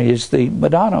China is the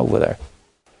Madonna over there.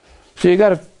 So you got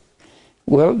to,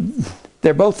 well,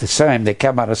 they're both the same. They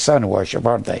come out of sun worship,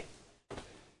 aren't they?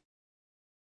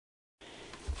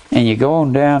 And you go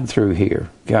on down through here.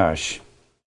 Gosh.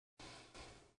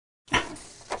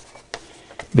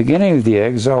 Beginning of the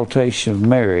exaltation of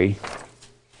Mary.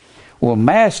 Well,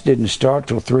 Mass didn't start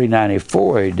till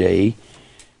 394 A.D.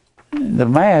 The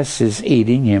Mass is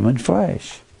eating human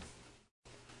flesh.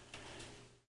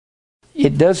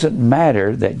 It doesn't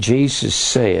matter that Jesus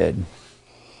said,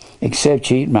 except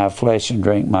you eat my flesh and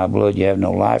drink my blood, you have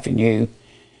no life in you.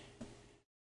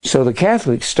 So the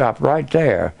Catholics stopped right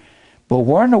there. But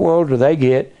where in the world do they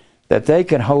get that they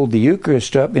can hold the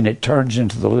Eucharist up and it turns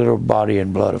into the literal body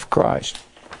and blood of Christ?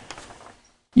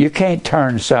 You can't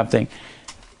turn something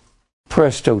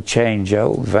presto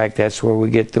changeo. In fact, that's where we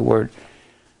get the word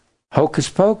hocus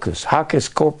pocus. Hocus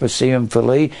corpus eum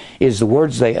filii is the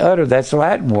words they utter. That's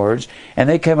Latin words. And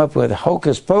they come up with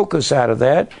hocus pocus out of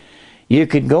that. You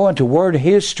could go into word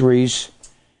histories.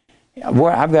 I've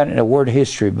got it in a word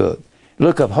history book.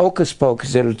 Look up hocus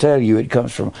pocus. It'll tell you it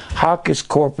comes from hocus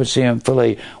corpus eum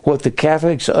filii, what the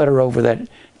Catholics utter over that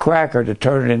cracker to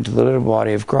turn it into the little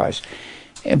body of Christ.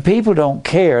 And people don't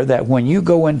care that when you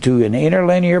go into an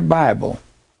interlinear Bible,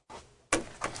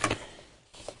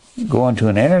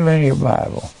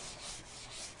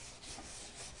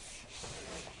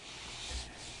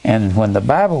 and when the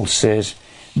Bible says,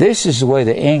 this is the way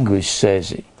the English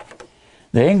says it.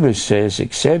 The English says,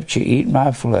 except you eat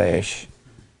my flesh,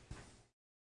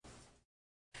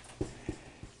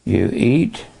 you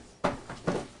eat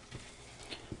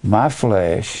my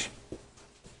flesh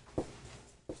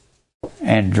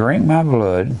and drink my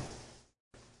blood,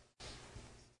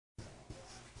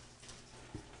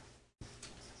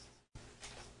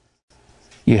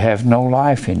 you have no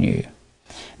life in you.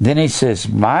 Then he says,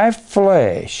 my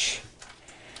flesh.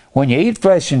 When you eat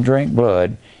flesh and drink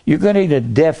blood, you're going to need a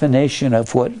definition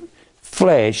of what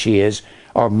flesh is,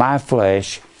 or my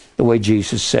flesh, the way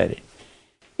Jesus said it.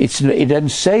 It doesn't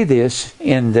say this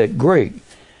in the Greek.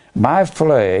 My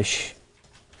flesh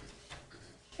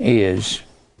is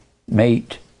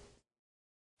meat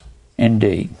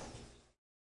indeed.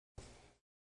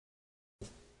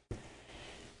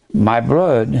 My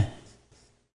blood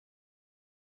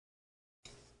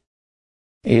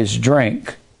is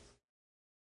drink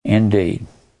indeed.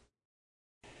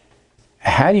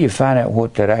 How do you find out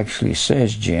what that actually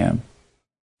says, Jim?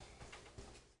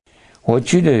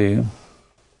 What you do,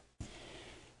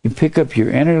 you pick up your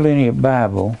interlinear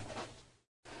Bible.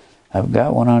 I've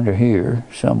got one under here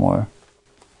somewhere.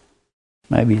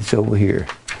 Maybe it's over here.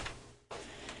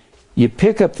 You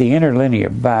pick up the interlinear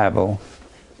Bible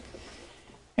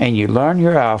and you learn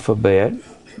your alphabet.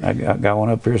 I got one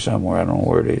up here somewhere. I don't know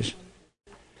where it is.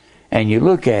 And you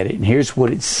look at it, and here's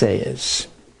what it says.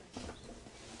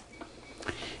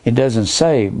 It doesn't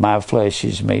say, my flesh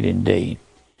is meat indeed.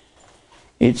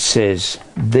 It says,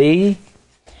 thee.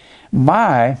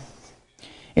 My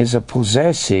is a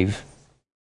possessive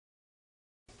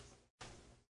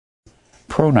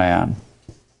pronoun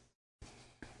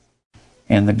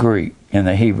in the Greek, in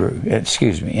the Hebrew, in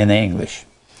the English.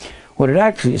 What it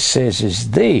actually says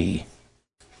is thee.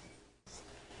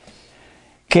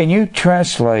 Can you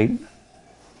translate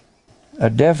a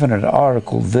definite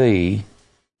article, thee,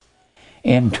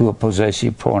 into a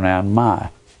possessive pronoun, my?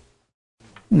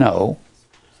 No.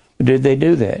 Did they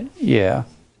do that? Yeah.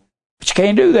 But you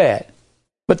can't do that.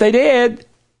 But they did.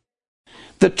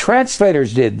 The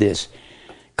translators did this.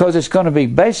 Because it's going to be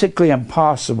basically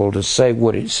impossible to say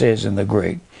what it says in the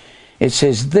Greek. It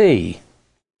says thee,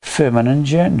 feminine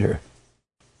gender.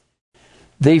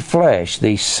 The flesh,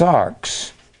 the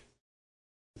sarx.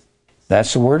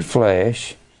 That's the word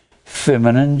flesh,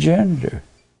 feminine gender.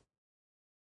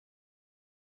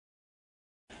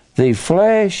 The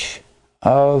flesh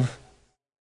of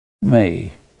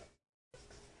me.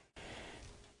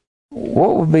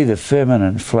 What would be the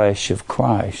feminine flesh of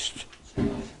Christ?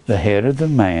 The head of the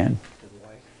man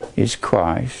is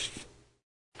Christ.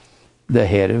 The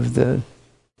head of the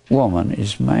woman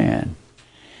is man.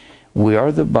 We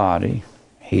are the body.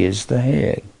 He is the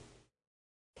head.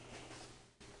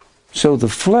 So the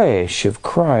flesh of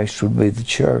Christ would be the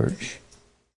church.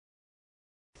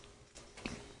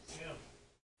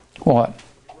 What?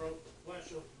 You wrote the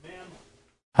flesh of man.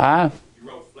 Huh? You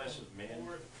wrote flesh of man.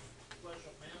 Flesh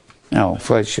of man. No,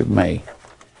 flesh of me.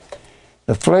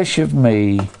 The flesh of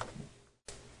me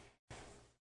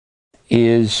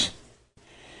is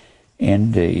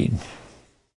indeed.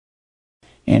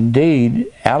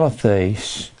 Indeed,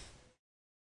 aletheis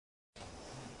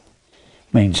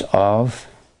means of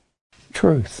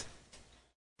truth.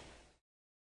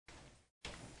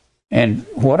 And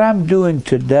what I'm doing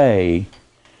today,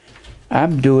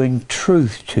 I'm doing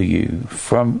truth to you.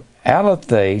 From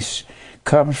aletheis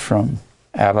comes from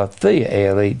aletheia,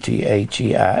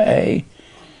 A-L-E-T-H-E-I-A.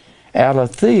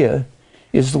 Aletheia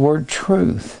is the word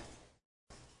truth.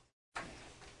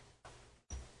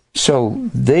 So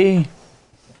the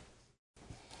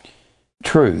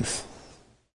truth.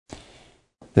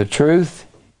 The truth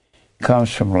comes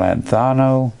from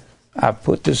lanthano. I've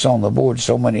put this on the board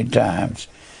so many times.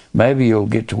 Maybe you'll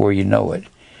get to where you know it.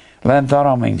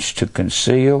 Lanthano means to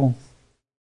conceal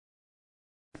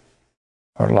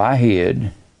or lie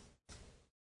hid.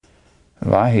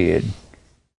 Lie hid.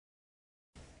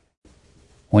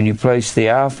 When you place the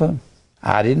alpha,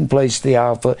 I didn't place the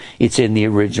alpha, it's in the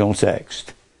original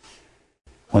text.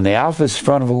 When the alpha is in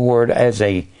front of a word as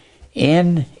a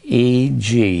N-E-G-P-A-R-T.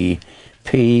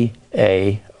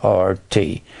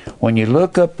 When you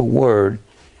look up a word,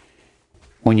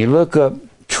 when you look up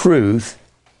truth,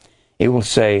 it will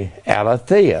say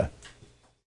aletheia.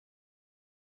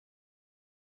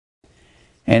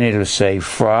 And it'll say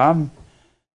from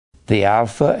the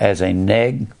alpha as a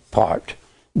negative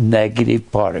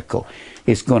particle.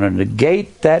 It's going to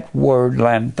negate that word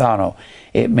lanthano.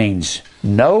 It means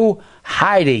no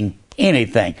hiding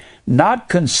anything, not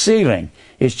concealing.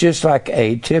 It's just like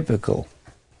atypical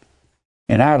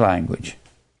in our language.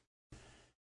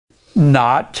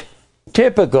 Not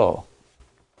typical.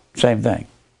 Same thing.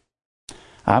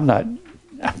 I'm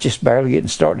just barely getting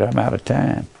started. I'm out of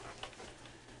time.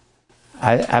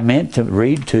 I meant to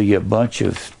read to you a bunch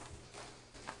of...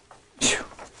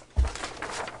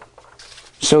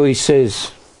 So he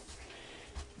says,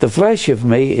 the flesh of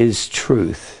me is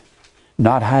truth,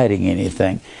 not hiding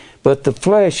anything. But the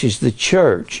flesh is the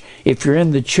church. If you're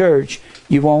in the church,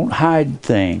 you won't hide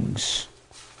things.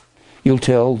 You'll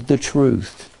tell the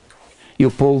truth.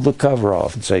 You'll pull the cover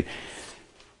off and say,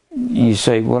 you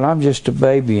say, well, I'm just a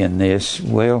baby in this.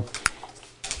 Well,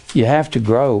 you have to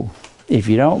grow. If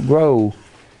you don't grow,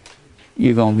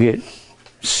 you're going to get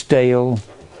stale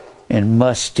and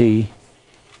musty.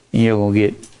 And you're going to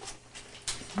get...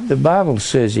 The Bible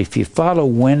says if you follow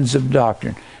winds of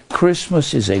doctrine,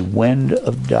 Christmas is a wind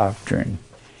of doctrine.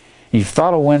 If you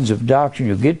follow winds of doctrine,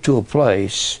 you'll get to a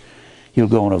place, you'll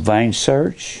go on a vain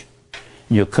search,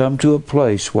 and you'll come to a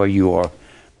place where you are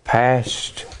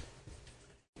past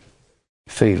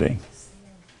feeling.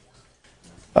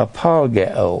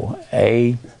 Apologeo,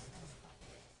 a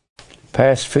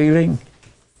past feeling,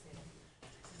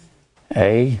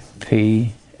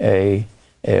 Apalgeo.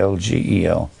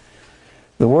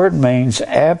 The word means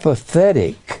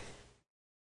apathetic.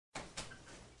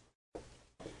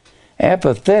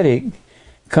 Apathetic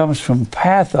comes from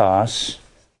pathos.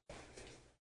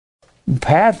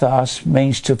 Pathos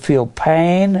means to feel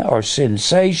pain or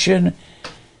sensation,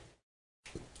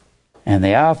 and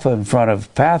the alpha in front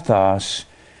of pathos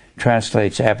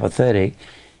translates apathetic.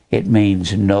 It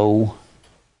means no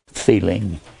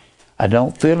feeling. I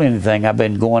don't feel anything. I've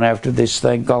been going after this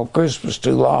thing called Christmas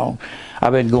too long.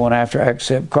 I've been going after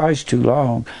Accept Christ too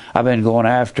long. I've been going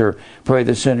after Pray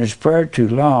the Sinner's Prayer too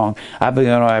long. I've been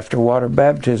going after water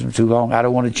baptism too long. I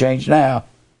don't want to change now.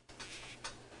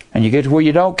 And you get to where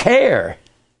you don't care.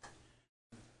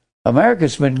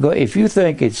 America's been if you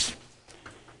think it's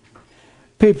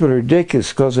people are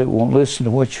ridiculous because they won't listen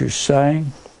to what you're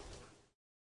saying,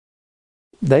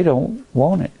 they don't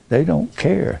want it. They don't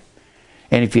care.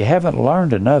 And if you haven't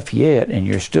learned enough yet and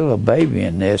you're still a baby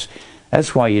in this,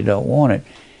 that's why you don't want it.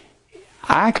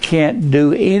 I can't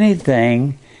do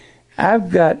anything.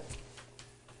 If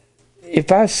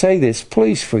I say this,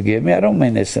 please forgive me. I don't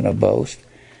mean this in a boast.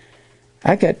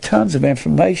 I got tons of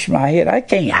information in my head. I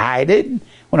can't hide it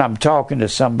when I'm talking to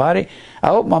somebody. I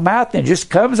open my mouth and it just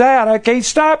comes out. I can't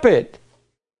stop it.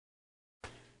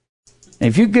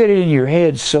 If you get it in your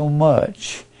head so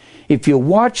much, if you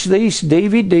watch these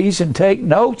DVDs and take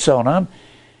notes on them,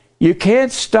 you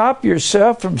can't stop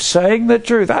yourself from saying the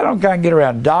truth. I don't kind of get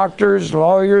around doctors,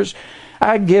 lawyers.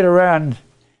 I get around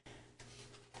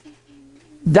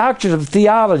doctors of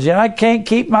theology, and I can't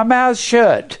keep my mouth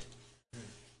shut.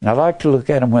 And I like to look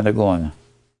at them when they're going.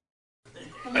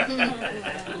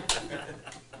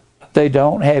 They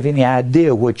don't have any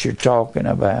idea what you're talking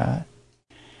about.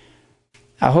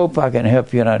 I hope I can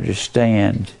help you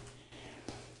understand.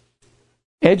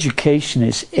 Education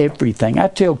is everything. I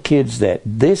tell kids that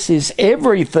this is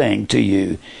everything to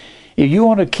you. If you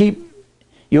want to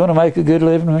make a good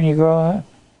living when you grow up,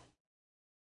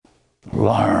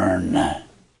 learn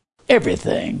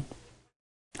everything.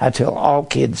 I tell all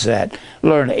kids that.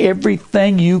 Learn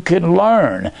everything you can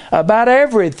learn about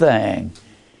everything.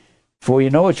 Before you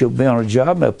know it, you'll be on a job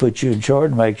and they'll put you in charge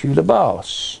and make you the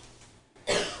boss.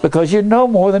 Because you know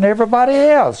more than everybody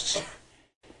else.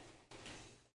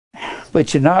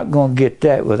 But you're not going to get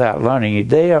that without learning.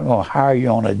 They aren't going to hire you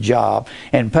on a job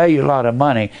and pay you a lot of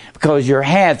money because you're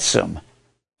handsome.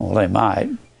 Well, they might.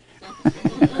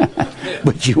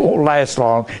 But you won't last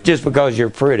long just because you're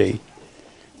pretty.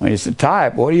 When it's a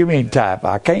type, what do you mean type?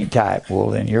 I can't type.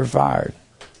 Well, then you're fired.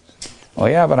 Oh,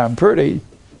 yeah, but I'm pretty.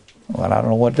 Well, I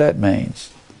don't know what that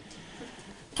means.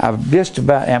 I'm just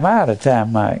about, am I out of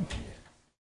time, Mike?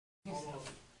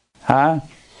 Huh?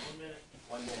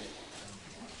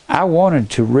 I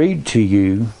wanted to read to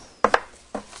you,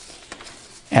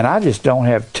 and I just don't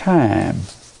have time.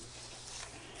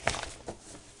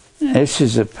 This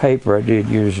is a paper I did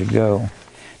years ago.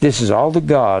 This is all the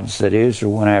gods that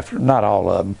Israel went after. Not all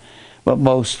of them, but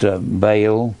most of them.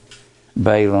 Baal,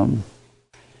 Balaam,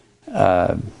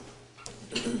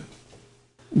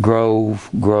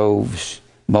 groves,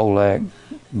 Molech,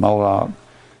 Moloch,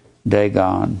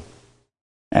 Dagon,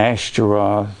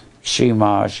 Ashtaroth,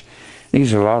 Shemash.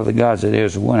 These are a lot of the gods that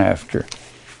Israel went after.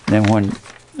 Then when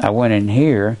I went in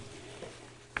here,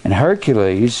 and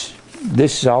Hercules,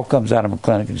 this all comes out of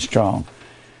McClintock and Strong.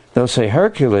 They'll say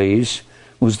Hercules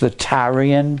was the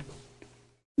Tyrian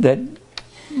Baal.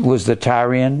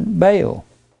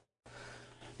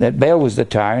 That Baal was the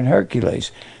Tyrian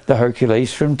Hercules. The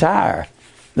Hercules from Tyre.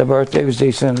 The birthday was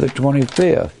December the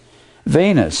 25th.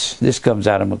 Venus, this comes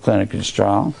out of McClintock and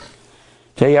Strong.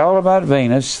 Tell you all about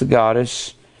Venus, the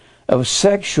goddess of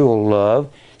sexual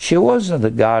love. She wasn't the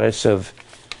goddess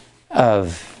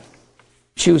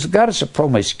she was the goddess of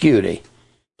promiscuity.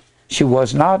 She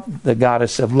was not the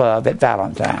goddess of love at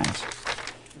Valentine's.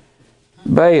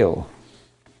 Baal,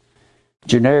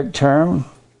 generic term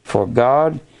for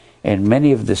God in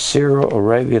many of the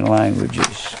Syro-Arabian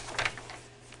languages.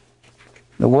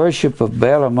 The worship of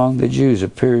Baal among the Jews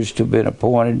appears to have been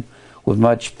appointed with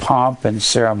much pomp and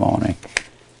ceremony.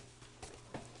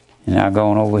 And now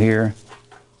going over here,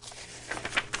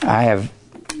 I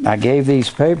gave these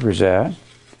papers out.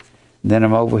 Then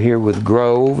I'm over here with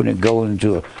Grove, and it goes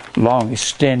into a long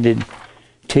extended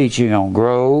teaching on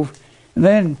Grove. And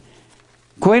then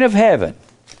Queen of Heaven.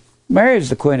 Mary's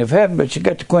the Queen of Heaven, but you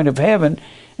got the Queen of Heaven,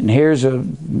 and here's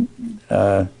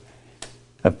a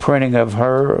printing of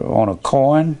her on a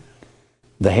coin.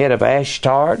 The head of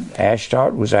Ashtart.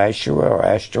 Ashtart was Asherah or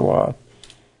Ashtaroth.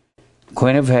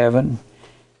 Queen of Heaven.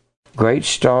 great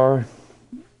star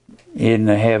in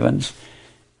the heavens.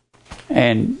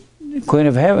 And Queen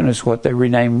of Heaven is what they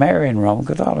renamed Mary in Roman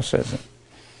Catholicism.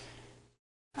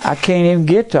 I can't even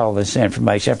get to all this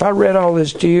information. If I read all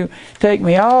this to you, it'd take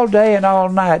me all day and all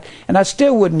night, and I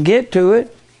still wouldn't get to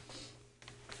it.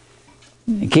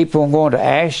 You keep on going to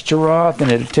Ashtaroth,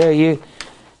 and it'll tell you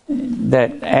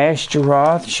that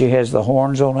Ashtaroth, she has the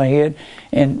horns on her head,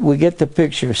 and we get the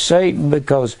picture of Satan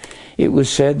because it was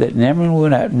said that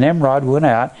Nimrod went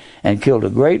out and killed a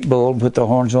great bull and put the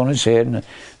horns on his head and the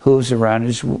hooves around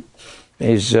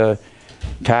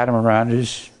tied them around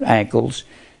his ankles,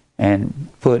 and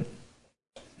he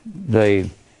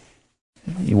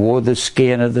wore the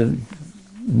skin of the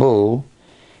bull.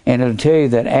 And it'll tell you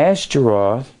that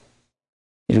Ashtaroth,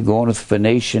 it'll go on with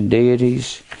Phoenician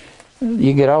deities.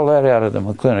 You get all that out of the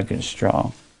McClintock and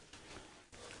Strong.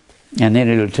 And then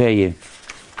it'll tell you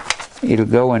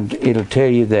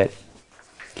that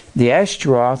the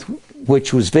Ashtaroth,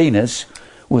 which was Venus,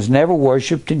 was never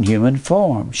worshipped in human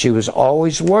form. She was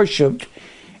always worshipped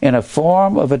in a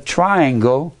form of a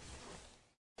triangle.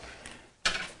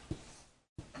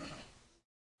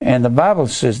 And the Bible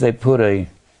says they put a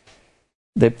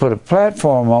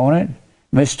platform on it.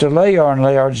 Mr. Layard and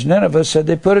Layard's Nineveh said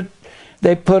they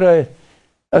put a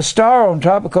star on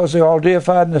top because they're all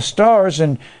deified in the stars.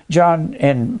 And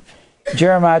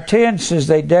Jeremiah 10 says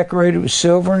they decorated with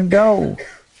silver and gold.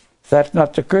 That's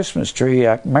not the Christmas tree.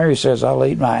 Mary says, I'll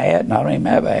eat my hat, and I don't even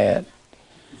have a hat.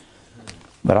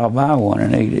 But I'll buy one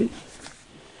and eat it.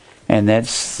 And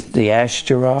that's the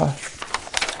Ashtaroth.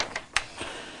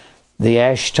 The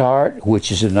Ashtart,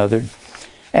 which is another.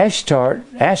 Ashtaroth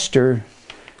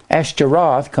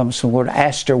comes from the word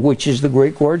aster, which is the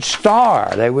Greek word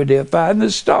star. They were deified in the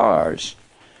stars.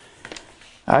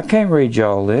 I can't read you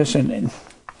all this. And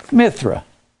Mithra,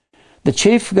 the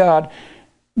chief god.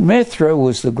 Mithra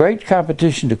was the great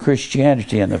competition to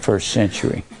Christianity in the first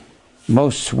century.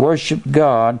 Most worshipped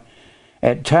god.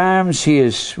 At times he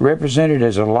is represented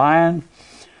as a lion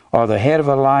or the head of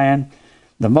a lion.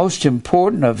 The most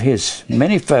important of his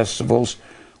many festivals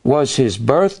was his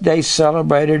birthday,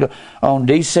 celebrated on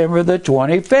December the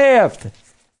 25th.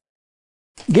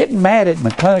 Getting mad at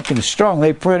McClintock and Strong.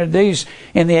 They printed these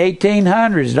in the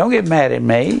 1800s. Don't get mad at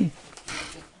me.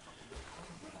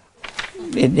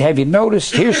 Have you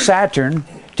noticed? Here's Saturn.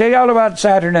 Tell you all about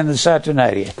Saturn and the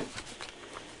Saturnalia.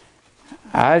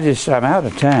 I'm out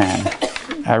of time.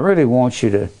 I really want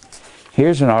you to.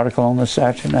 Here's an article on the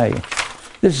Saturnalia.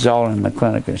 This is all in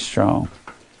McClintock and Strong.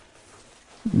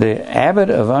 The Abbot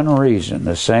of Unreason,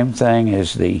 the same thing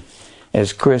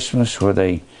as Christmas, where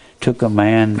they took a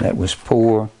man that was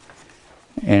poor,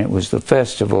 and it was the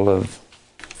festival of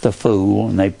the fool,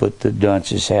 and they put the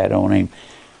dunce's hat on him,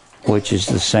 which is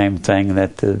the same thing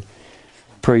that the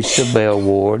priests of Baal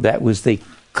wore. That was the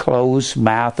closed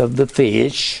mouth of the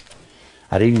fish.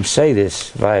 I didn't even say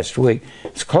this last week.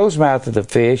 It's closed mouth of the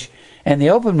fish, and the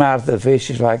open mouth of the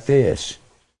fish is like this.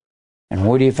 And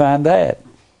where do you find that?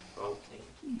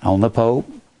 On the Pope,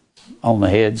 on the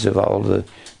heads of all the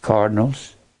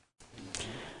cardinals.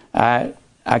 I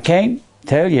can't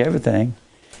tell you everything.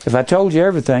 If I told you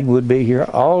everything, we'd be here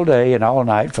all day and all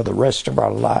night for the rest of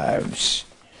our lives.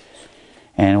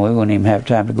 And we wouldn't even have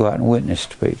time to go out and witness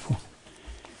to people.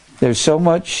 There's so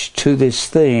much to this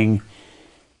thing.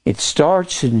 It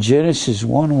starts in Genesis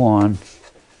 1:1,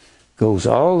 goes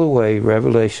all the way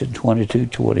Revelation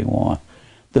 22:21,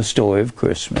 the story of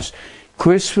Christmas.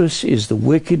 Christmas is the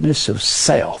wickedness of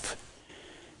self.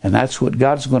 And that's what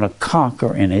God's going to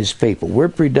conquer in His people. We're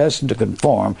predestined to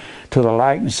conform to the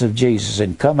likeness of Jesus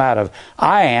and come out of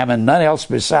I am and none else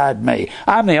beside me.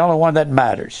 I'm the only one that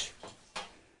matters.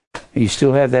 You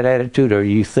still have that attitude, or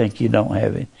you think you don't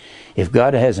have it? If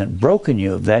God hasn't broken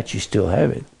you of that, you still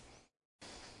have it.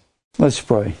 Let's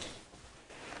pray.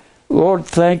 Lord,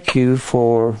 thank you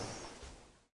for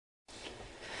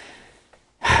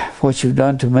what you've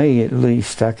done to me, at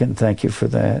least. I can thank you for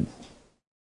that.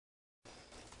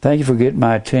 Thank you for getting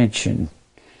my attention.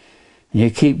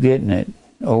 You keep getting it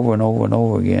over and over and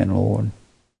over again, Lord.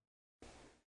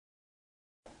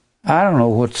 I don't know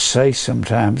what to say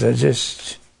sometimes.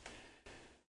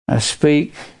 I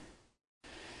speak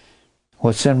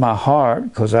what's in my heart,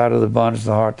 because out of the abundance of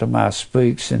the heart the mouth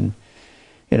speaks, and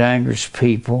it angers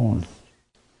people. And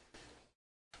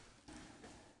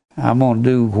I'm going to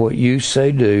do what you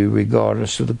say do,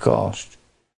 regardless of the cost.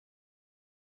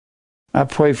 I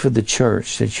pray for the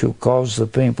church that you'll cause the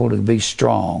people to be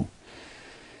strong.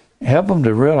 Help them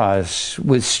to realize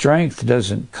with strength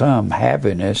doesn't come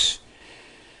happiness.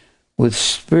 With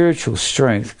spiritual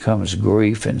strength comes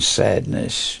grief and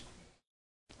sadness.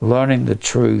 Learning the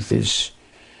truth is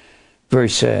Very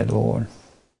sad, Lord.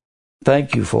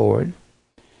 Thank you for it.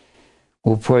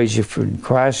 We'll praise you for in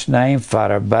Christ's name.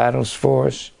 Fight our battles for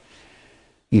us.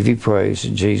 Give you praise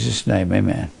in Jesus' name.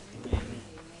 Amen.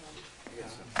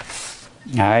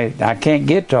 I can't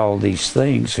get to all these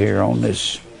things here on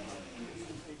this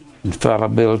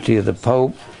infallibility of the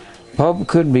Pope. Pope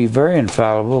couldn't be very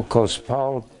infallible because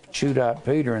Paul chewed out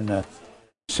Peter in the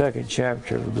 2nd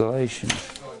chapter of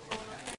Galatians.